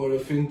or a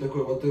fintech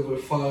or whatever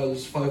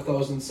files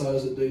 5,000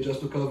 SARs a day just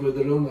to cover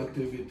their own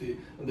activity,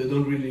 and they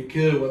don't really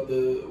care what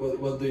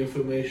the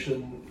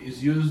information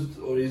is used,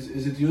 or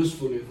is it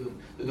useful even,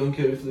 they don't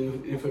care if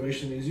the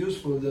information is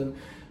useful, then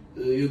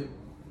you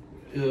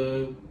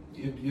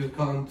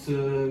can't,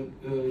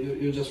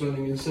 you're just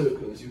running in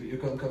circles, you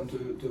can't come to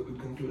a good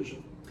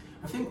conclusion.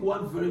 I think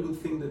one very good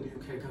thing that the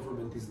UK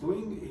government is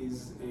doing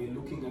is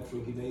looking at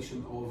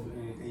regulation of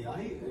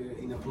AI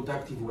in a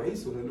productive way.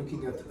 So they're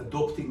looking at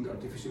adopting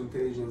artificial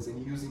intelligence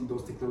and using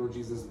those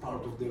technologies as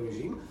part of their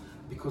regime,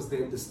 because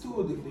they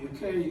understood in the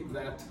UK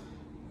that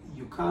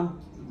you can't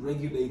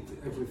regulate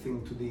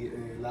everything to the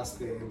last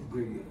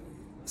degree.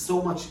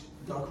 So much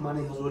dark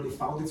money has already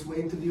found its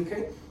way into the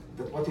UK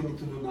that what you need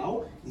to do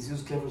now is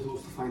use clever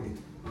tools to find it,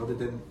 rather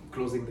than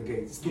closing the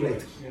gates. It's too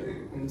late.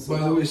 Yeah. So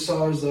by the way,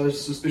 SARs are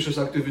suspicious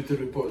activity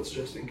reports,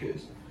 just in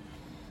case.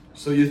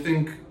 So you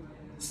think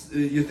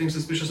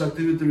suspicious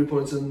activity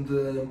reports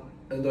and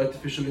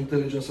artificial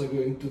intelligence are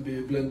going to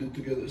be blended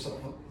together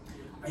somehow?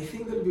 I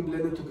think they'll be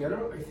blended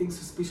together. I think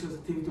suspicious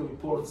activity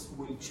reports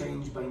will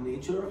change by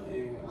nature.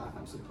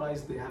 I'm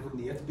surprised they haven't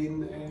yet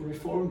been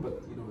reformed,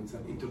 but it's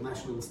an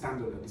international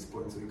standard at this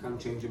point, so you can't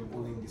change them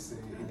only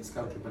in this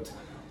country. But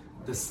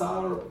the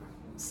SAR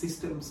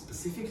system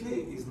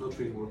specifically is not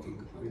really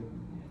working. I mean,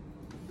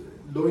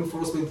 law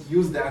enforcement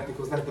use that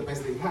because that's the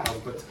best they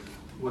have, but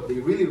what they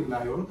really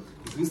rely on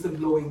is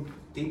whistleblowing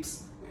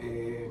tips,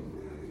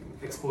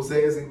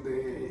 exposés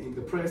in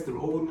the press, their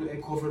own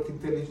covert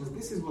intelligence.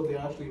 This is what they're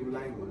actually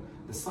relying on.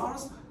 The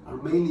SARs are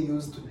mainly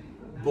used to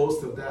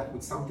bolster that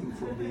with something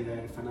from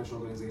the financial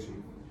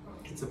organization.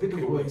 It's a bit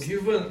of a waste.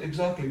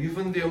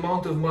 Given the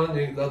amount of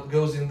money that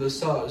goes in the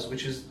SARs,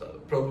 which is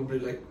probably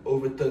like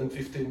over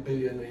 10-15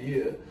 billion a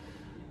year,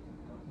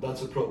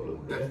 that's a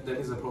problem. That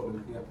is a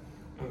problem,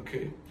 yeah.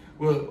 Okay.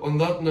 Well, on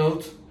that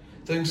note,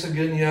 thanks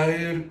again,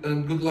 Yair,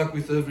 and good luck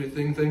with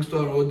everything. Thanks to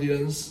our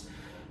audience.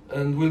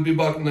 And we'll be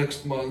back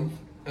next month.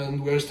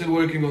 And we're still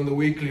working on the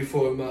weekly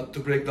format to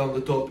break down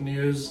the top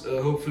news.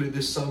 Hopefully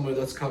this summer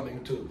that's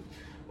coming too.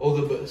 All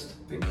the best.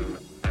 Thank you.